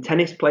 in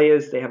tennis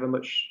players, they have a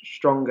much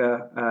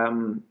stronger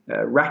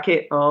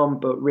racket arm,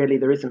 but really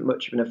there isn't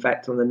much of an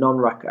effect on the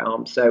non-racket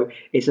arm. So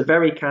it's a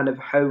very kind of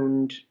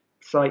honed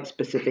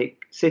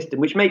site-specific system,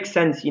 which makes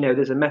sense.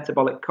 There's a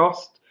metabolic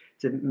cost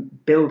to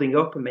building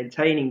up and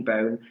maintaining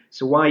bone.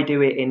 So why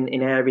do it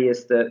in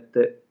areas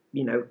that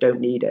don't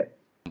need it?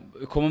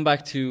 Coming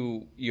back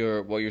to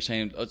what you're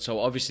saying, so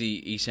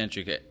obviously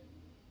eccentric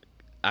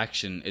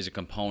action is a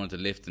component of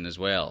lifting as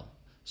well.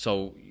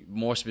 So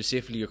more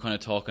specifically, you're kind of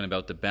talking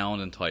about the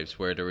bounding types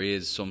where there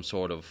is some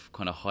sort of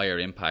kind of higher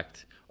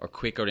impact or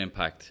quicker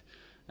impact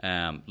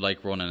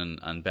like running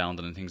and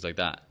bounding and things like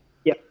that.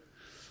 Yeah.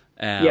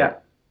 Yeah.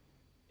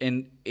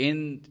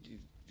 In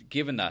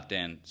given that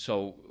then,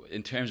 so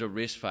in terms of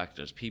risk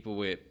factors, people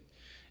with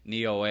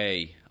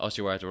knee-OA,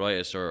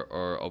 osteoarthritis,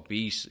 or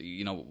obese,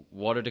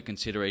 what are the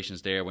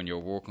considerations there when you're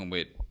working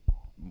with,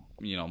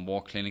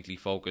 more clinically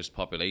focused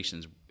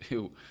populations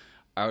who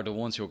are the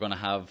ones who are going to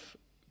have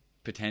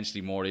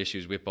potentially more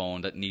issues with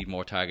bone that need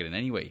more targeting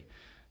anyway?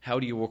 How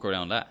do you work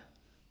around that?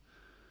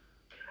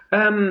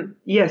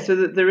 So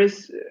there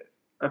is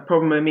a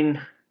problem. I mean,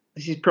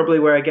 this is probably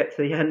where I get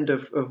to the end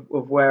of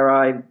where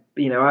I'm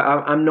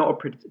not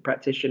a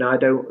practitioner. I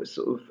don't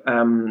sort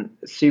of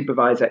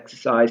supervise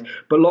exercise,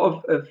 but a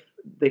lot of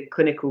the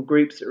clinical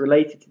groups that are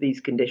related to these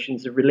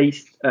conditions have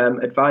released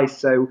advice.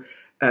 So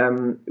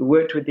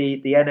worked with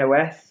the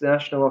NOS, the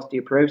National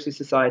Osteoporosis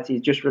Society,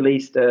 has just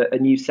released a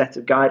new set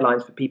of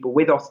guidelines for people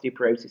with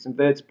osteoporosis and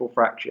vertebral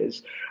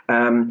fractures.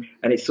 And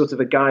it's sort of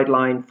a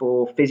guideline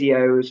for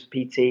physios,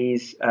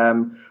 PTs,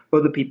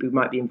 other people who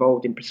might be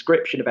involved in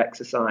prescription of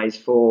exercise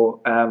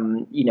for,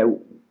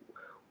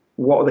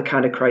 what are the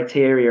kind of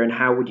criteria and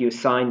how would you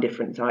assign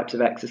different types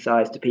of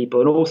exercise to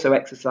people, and also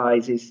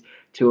exercises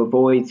to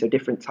avoid, so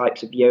different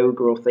types of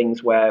yoga or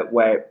things where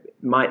it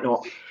might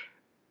not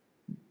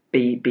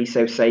be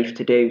so safe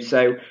to do.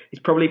 So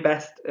it's probably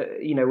best,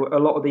 a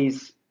lot of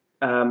these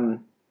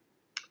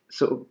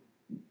sort of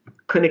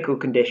clinical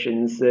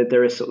conditions,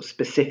 there are sort of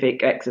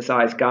specific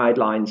exercise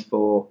guidelines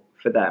for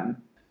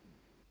them.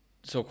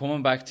 So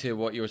coming back to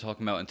what you were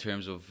talking about in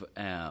terms of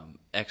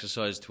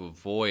exercise to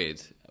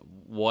avoid,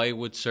 why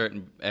would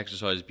certain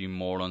exercises be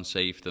more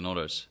unsafe than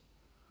others?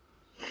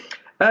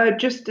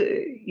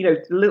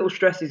 Little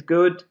stress is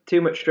good. Too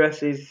much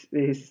stress is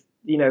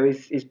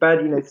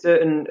bad.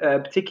 Certain,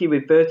 particularly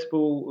with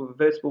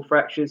vertebral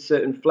fractures,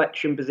 certain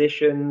flexion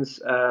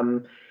positions,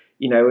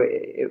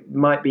 it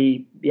might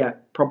be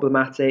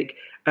problematic.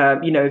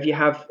 If you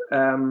have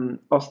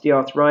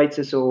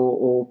osteoarthritis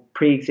or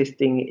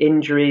pre-existing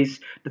injuries,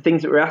 the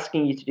things that we're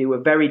asking you to do are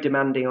very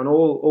demanding on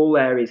all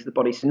areas of the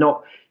body. So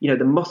not,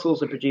 the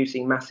muscles are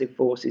producing massive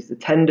forces, the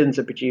tendons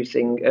are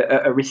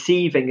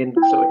receiving and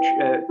sort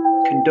of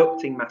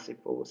conducting massive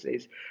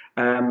forces,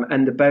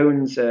 and the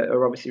bones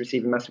are obviously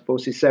receiving massive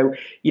forces. So,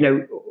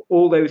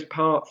 all those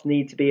parts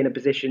need to be in a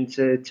position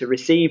to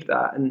receive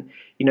that. And,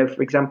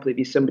 for example, if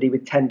you're somebody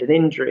with tendon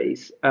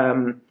injuries,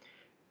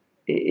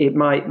 it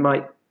might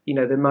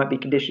there might be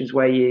conditions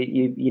where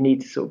you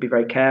need to sort of be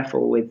very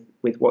careful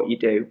with what you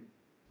do.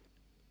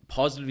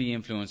 Positively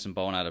influencing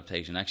bone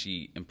adaptation,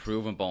 actually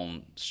improving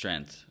bone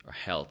strength or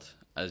health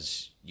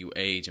as you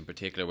age, in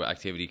particular where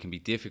activity can be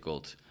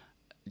difficult,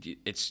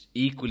 it's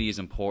equally as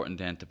important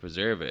then to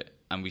preserve it.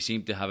 And we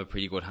seem to have a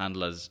pretty good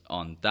handle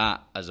on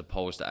that as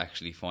opposed to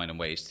actually finding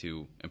ways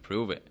to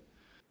improve it.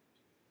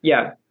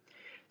 Yeah.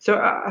 So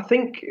I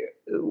think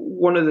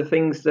one of the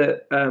things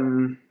that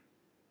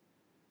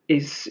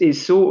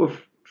is sort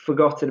of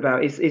forgotten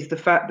about is the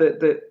fact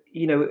that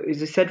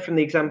as I said, from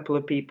the example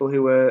of people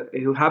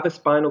who have a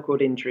spinal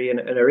cord injury and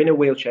are in a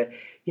wheelchair,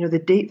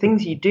 the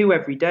things you do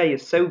every day are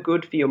so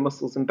good for your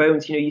muscles and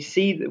bones. You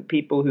see the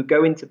people who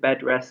go into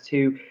bed rest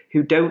who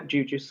don't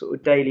do just sort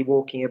of daily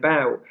walking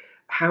about,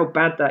 how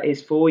bad that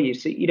is for you.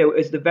 So,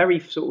 as the very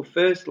sort of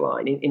first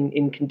line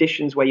in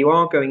conditions where you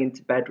are going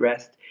into bed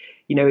rest,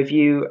 if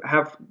you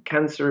have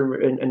cancer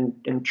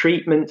and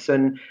treatments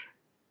and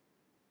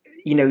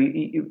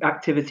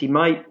activity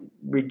might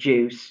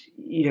reduce,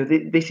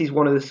 this is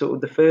one of the sort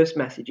of the first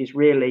messages,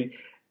 really.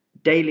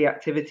 Daily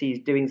activity is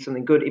doing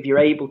something good. If you're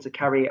able to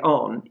carry it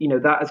on,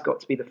 that has got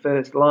to be the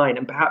first line.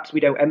 And perhaps we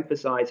don't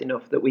emphasize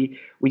enough that we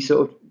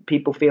sort of,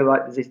 people feel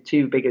like there's this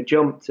too big a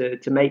jump to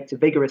make to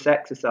vigorous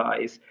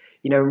exercise.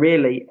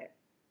 Really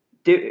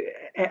do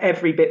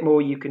every bit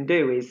more you can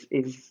do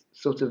is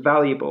sort of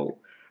valuable.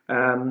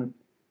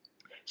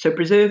 So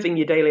preserving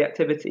your daily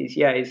activities,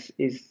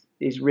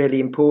 is really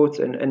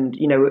important. And,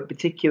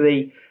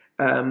 particularly,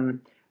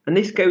 and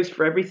this goes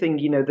for everything,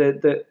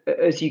 that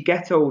as you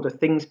get older,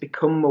 things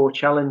become more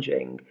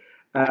challenging.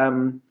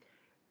 And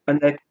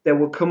there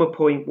will come a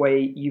point where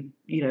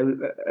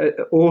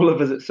all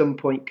of us at some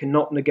point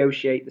cannot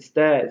negotiate the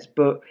stairs,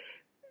 but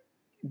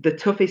the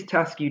toughest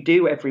task you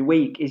do every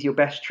week is your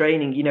best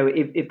training.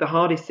 If the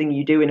hardest thing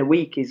you do in a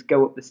week is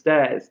go up the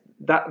stairs,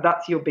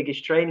 that's your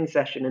biggest training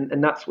session.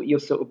 And that's what your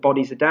sort of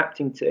body's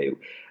adapting to.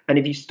 And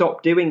if you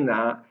stop doing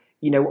that,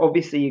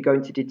 obviously you're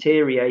going to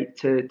deteriorate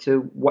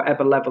to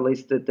whatever level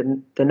is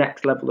the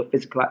next level of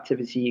physical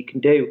activity you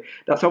can do.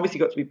 That's obviously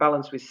got to be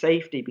balanced with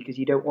safety, because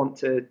you don't want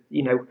to,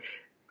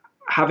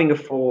 having a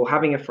fall,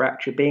 having a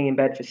fracture, being in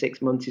bed for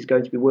 6 months is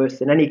going to be worse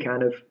than any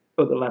kind of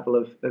other level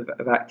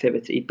of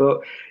activity.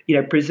 But,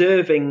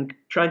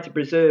 trying to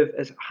preserve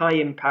as high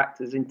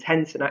impact, as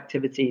intense an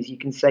activity as you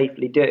can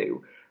safely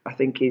do, I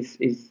think is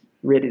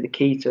really the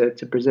key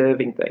to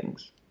preserving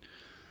things.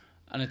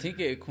 And I think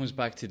it comes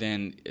back to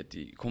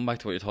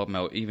what you're talking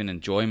about, even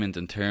enjoyment,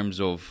 in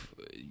terms of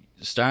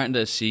starting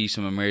to see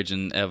some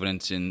emerging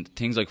evidence in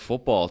things like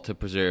football to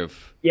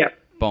preserve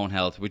bone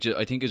health, which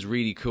I think is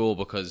really cool,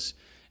 because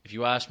if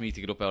you ask me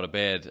to get up out of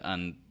bed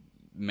and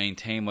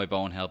maintain my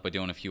bone health by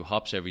doing a few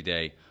hops every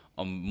day,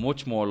 I'm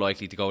much more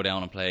likely to go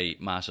down and play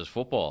Masters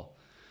football.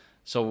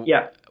 So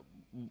Yeah.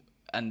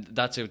 And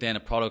that's then a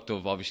product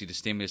of obviously the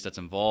stimulus that's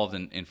involved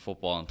in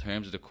football in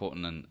terms of the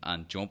cutting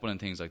and jumping and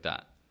things like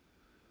that.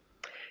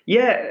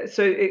 Yeah,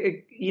 so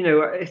it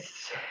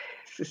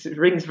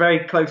rings very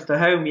close to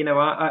home.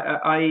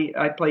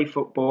 I play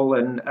football,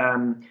 and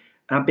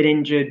I've been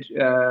injured,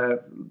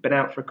 been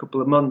out for a couple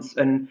of months,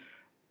 and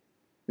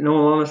in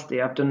all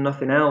honesty, I've done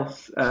nothing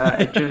else.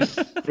 It just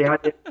the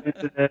idea of going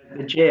to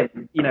the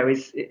gym,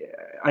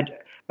 I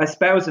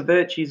espouse the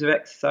virtues of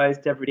exercise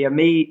to everybody. I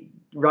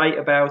write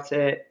about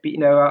it, but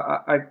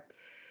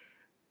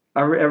I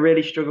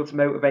really struggle to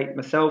motivate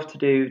myself to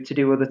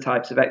do other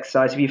types of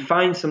exercise. If you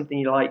find something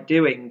you like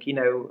doing,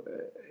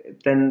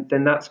 then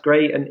that's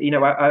great. And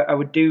I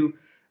would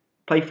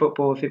play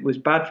football if it was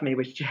bad for me,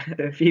 which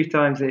a few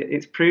times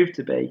it's proved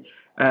to be.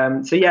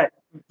 So yeah,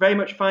 very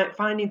much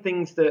finding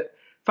things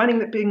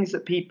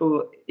that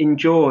people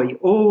enjoy,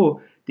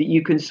 or that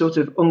you can sort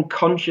of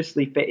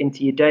unconsciously fit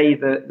into your day.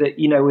 That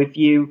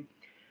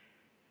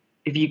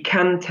if you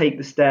can take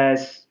the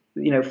stairs,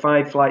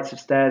 5 flights of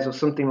stairs or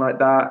something like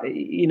that,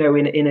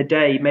 in a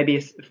day, maybe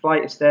a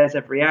flight of stairs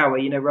every hour,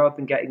 rather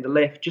than getting the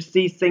lift, just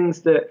these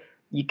things that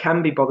you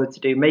can be bothered to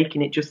do,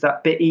 making it just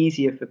that bit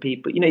easier for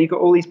people. You've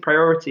got all these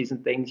priorities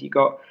and things. You've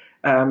got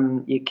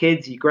your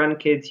kids, your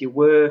grandkids, your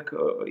work,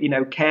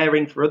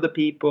 caring for other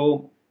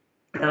people,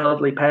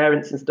 elderly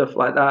parents and stuff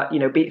like that,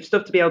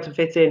 stuff to be able to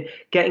fit in,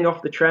 getting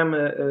off the tram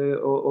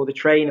or the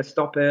train, a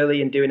stop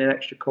early and doing an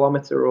extra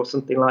kilometre or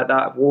something like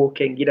that,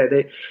 walking,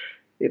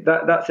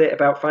 that's it,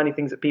 about finding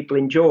things that people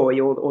enjoy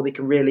or they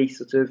can really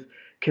sort of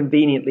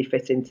conveniently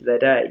fit into their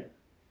day.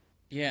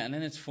 Yeah, and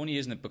then it's funny,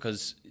 isn't it?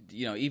 Because,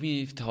 even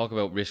if you talk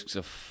about risks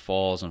of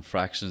falls and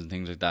fractures and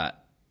things like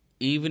that,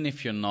 even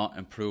if you're not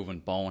improving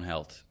bone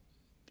health,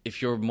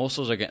 if your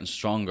muscles are getting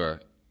stronger,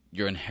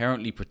 you're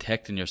inherently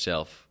protecting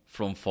yourself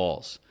from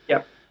falls.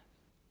 Yeah.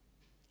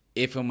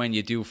 If and when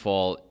you do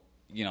fall,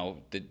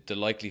 the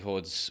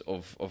likelihoods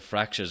of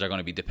fractures are going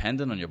to be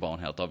dependent on your bone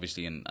health,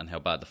 obviously, and how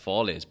bad the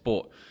fall is.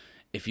 But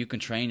if you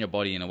can train your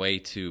body in a way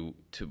to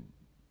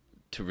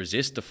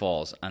resist the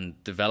falls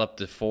and develop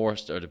the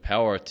force or the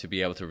power to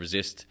be able to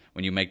resist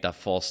when you make that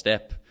false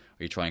step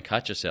or you try and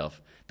catch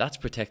yourself, that's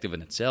protective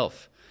in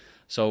itself.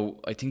 So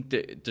I think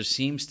that there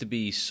seems to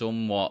be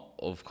somewhat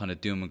of kind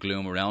of doom and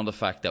gloom around the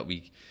fact that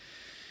we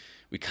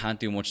can't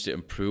do much to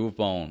improve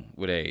bone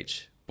with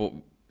age, but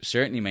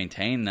certainly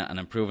maintaining that and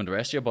improving the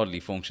rest of your bodily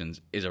functions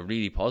is a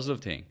really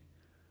positive thing.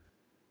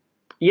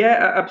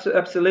 Yeah,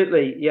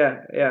 absolutely.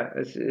 Yeah.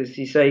 As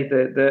you say,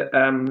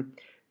 when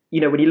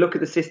you look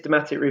at the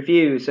systematic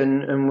reviews,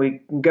 and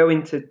we can go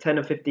into 10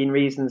 or 15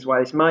 reasons why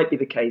this might be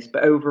the case,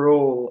 but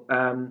overall,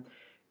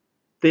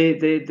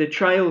 the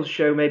trials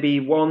show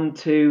maybe 1,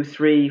 2,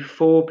 3,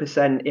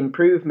 4%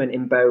 improvement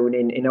in bone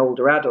in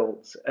older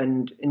adults,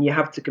 and you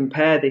have to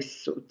compare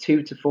this sort of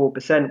 2 to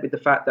 4% with the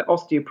fact that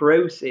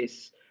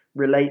osteoporosis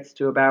relates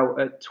to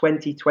about a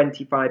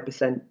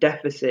 20-25%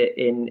 deficit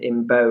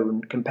in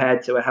bone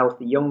compared to a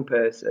healthy young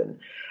person.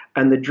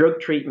 And the drug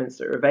treatments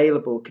that are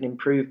available can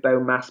improve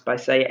bone mass by,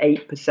 say,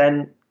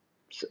 8%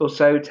 or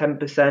so,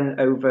 10%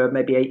 over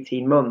maybe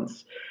 18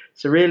 months.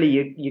 So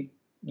really,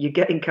 you're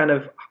getting kind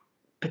of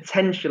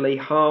potentially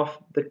half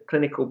the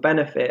clinical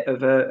benefit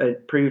of a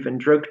proven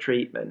drug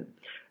treatment.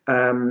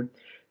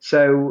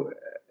 So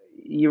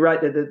you're right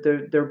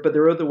that but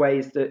there are other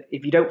ways that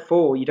if you don't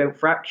fall, you don't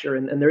fracture,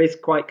 and there is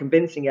quite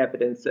convincing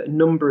evidence that a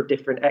number of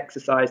different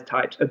exercise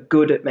types are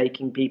good at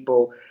making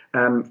people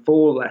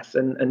fall less,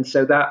 and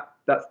so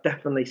that's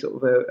definitely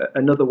sort of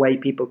another way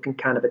people can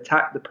kind of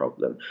attack the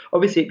problem.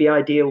 Obviously, it'd be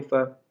ideal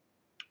for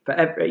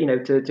every,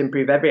 to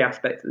improve every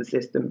aspect of the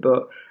system,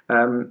 but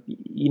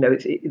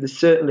there's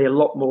certainly a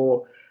lot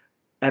more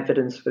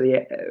evidence for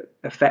the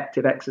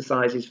effective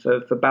exercises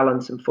for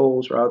balance and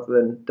falls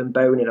rather than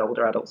bone in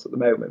older adults at the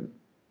moment.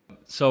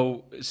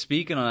 So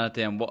speaking on that,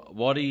 then,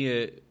 what are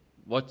you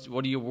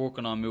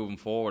working on moving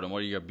forward, and what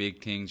are your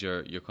big things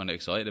you're kind of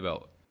excited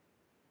about?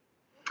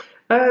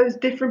 There's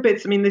different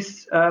bits. I mean,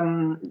 this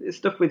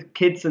stuff with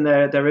kids and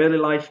their early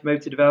life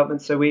motor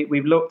development. So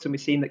we've looked and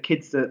we've seen that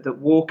kids that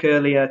walk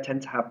earlier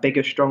tend to have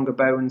bigger, stronger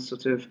bones,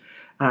 sort of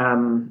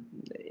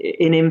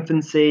in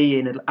infancy,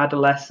 in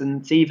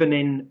adolescence, even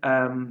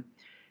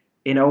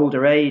in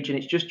older age. And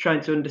it's just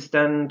trying to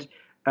understand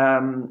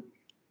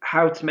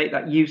how to make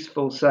that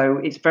useful. So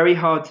it's very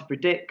hard to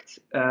predict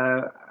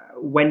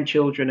when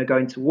children are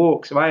going to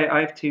walk. So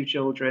I have 2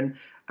 children.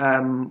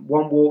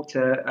 One walked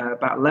at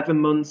about 11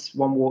 months,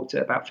 one walked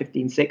at about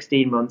 15,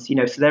 16 months, so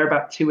they're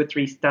about 2 or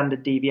 3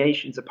 standard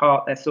deviations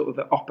apart. They're sort of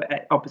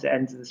at opposite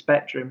ends of the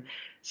spectrum.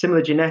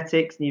 Similar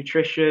genetics,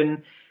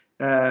 nutrition,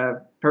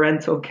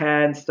 parental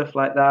care and stuff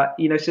like that,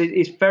 so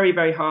it's very,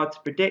 very hard to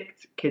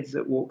predict kids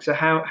that walk. So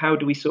how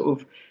do we sort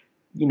of,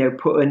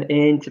 put an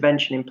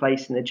intervention in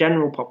place in the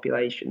general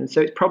population? And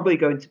so it's probably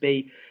going to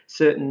be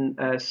certain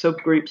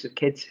subgroups of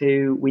kids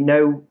who we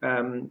know,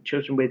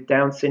 children with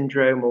Down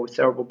syndrome or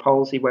cerebral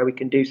palsy, where we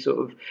can do sort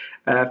of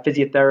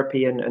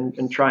physiotherapy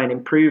and try and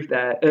improve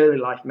their early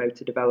life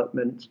motor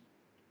development.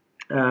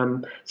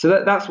 So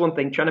that's one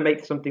thing, trying to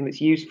make something that's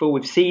useful.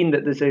 We've seen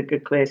that there's a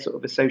clear sort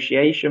of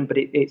association, but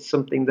it's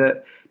something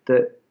that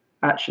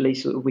actually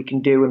sort of we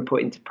can do and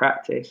put into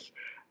practice.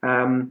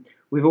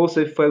 We've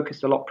also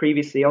focused a lot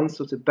previously on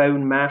sort of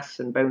bone mass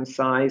and bone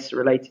size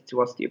related to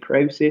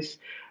osteoporosis.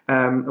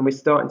 And we're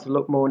starting to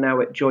look more now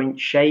at joint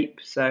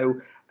shape.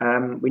 So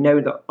we know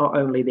that not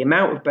only the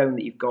amount of bone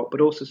that you've got, but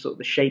also sort of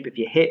the shape of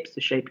your hips,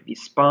 the shape of your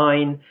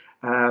spine,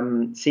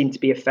 seem to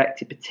be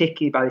affected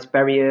particularly by this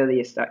very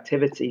earliest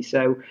activity.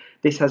 So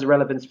this has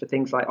relevance for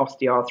things like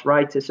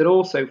osteoarthritis and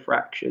also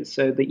fractures,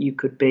 so that you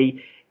could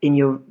be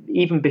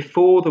even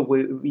before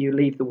you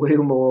leave the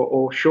womb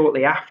or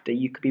shortly after,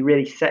 you could be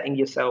really setting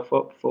yourself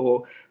up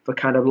for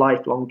kind of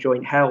lifelong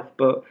joint health.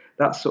 But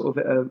that's sort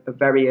of a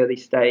very early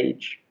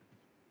stage.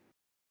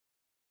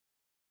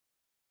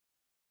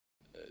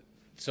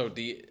 So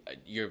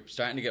you're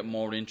starting to get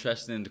more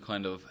interested in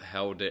kind of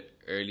how the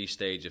early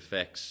stage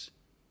affects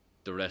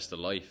the rest of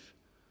life.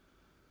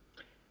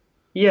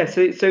 Yeah,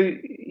 so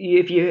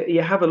if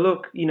you have a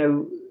look,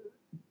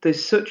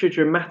 there's such a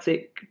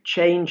dramatic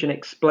change and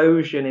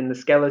explosion in the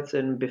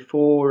skeleton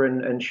before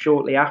and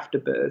shortly after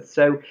birth.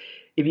 So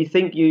if you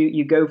think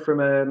you go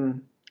from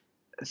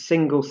a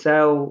single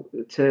cell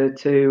to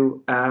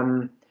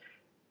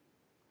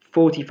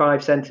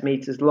 45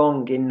 centimeters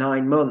long in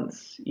 9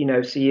 months,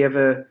 so you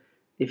have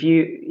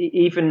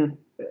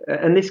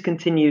and this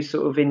continues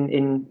sort of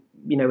in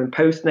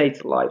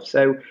postnatal life.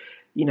 So,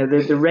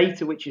 the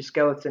rate at which your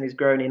skeleton is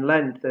growing in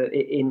length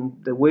in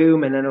the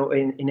womb and then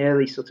in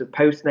early sort of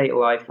postnatal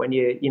life, when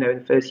you're, in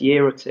the first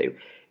year or two,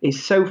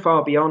 is so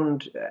far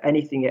beyond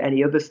anything at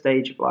any other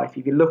stage of life.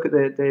 If you look at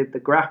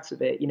the graphs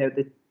of it,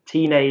 the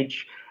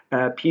teenage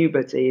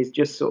puberty is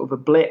just sort of a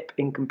blip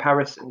in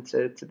comparison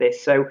to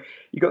this. So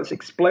you've got this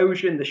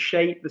explosion, the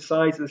shape, the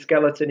size of the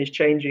skeleton is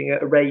changing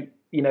at a rate,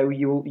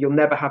 you'll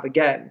never have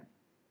again.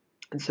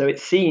 And so it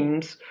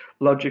seems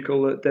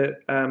logical that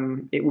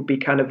it would be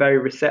kind of very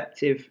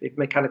receptive if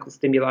mechanical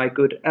stimuli are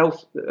good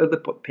other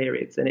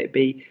periods, and they'd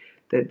be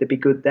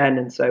good then.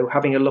 And so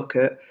having a look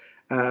at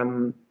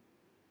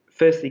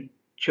firstly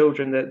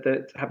children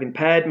that have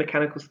impaired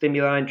mechanical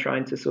stimuli and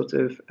trying to sort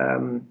of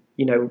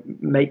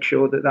make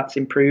sure that that's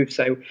improved.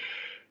 So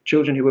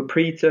children who are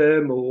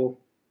preterm or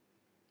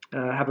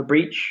have a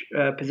breech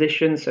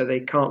position, so they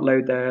can't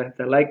load their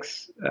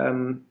legs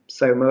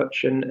so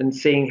much, and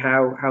seeing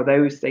how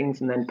those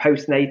things, and then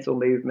postnatal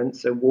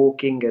movements, so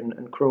walking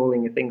and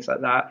crawling and things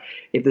like that,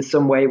 if there's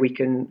some way we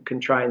can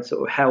try and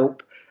sort of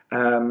help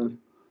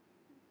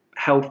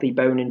healthy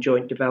bone and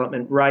joint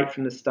development right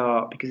from the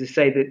start, because they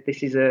say that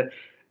this is a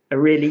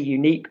really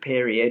unique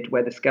period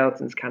where the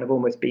skeleton's kind of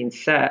almost been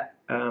set,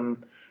 so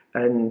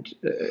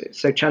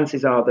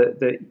chances are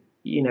that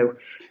you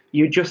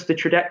adjust the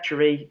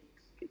trajectory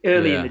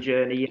early in the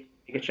journey, you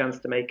take a chance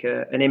to make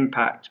an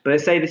impact. But I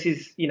say this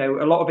is,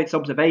 a lot of it's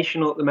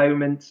observational at the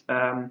moment,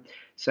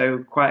 so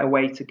quite a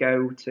way to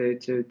go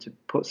to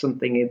put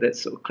something in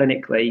that's sort of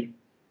clinically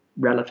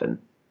relevant.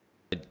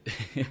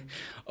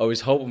 I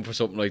was hoping for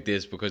something like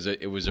this because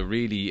it was a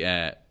really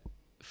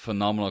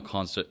phenomenal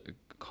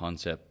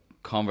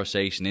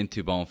conversation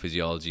into bone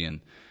physiology and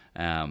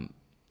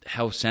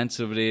how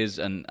sensitive it is,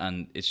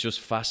 and it's just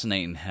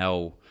fascinating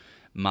how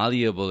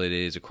malleable it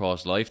is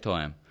across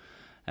lifetime.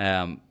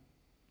 And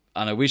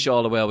I wish you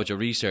all the well with your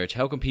research.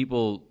 How can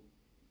people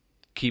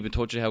keep in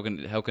touch with you?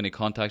 How can they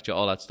contact you?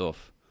 All that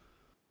stuff.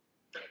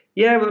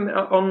 Yeah,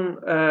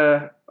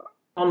 well,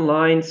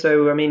 online.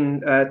 So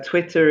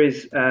Twitter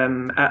is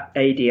at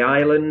AD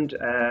Island,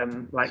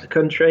 like the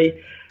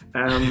country,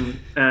 and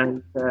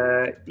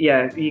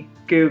you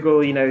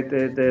Google,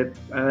 the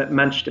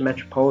Manchester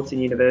Metropolitan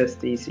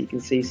University, so you can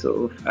see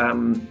sort of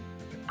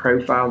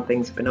profile and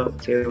things I've been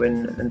up to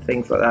and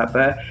things like that.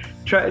 But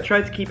try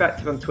to keep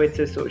active on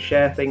Twitter, sort of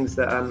share things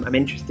that I'm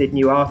interested in,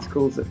 new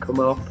articles that come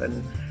up,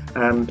 and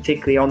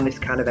particularly on this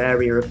kind of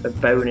area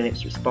of bone and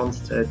its response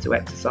to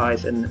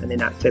exercise and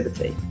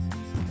inactivity.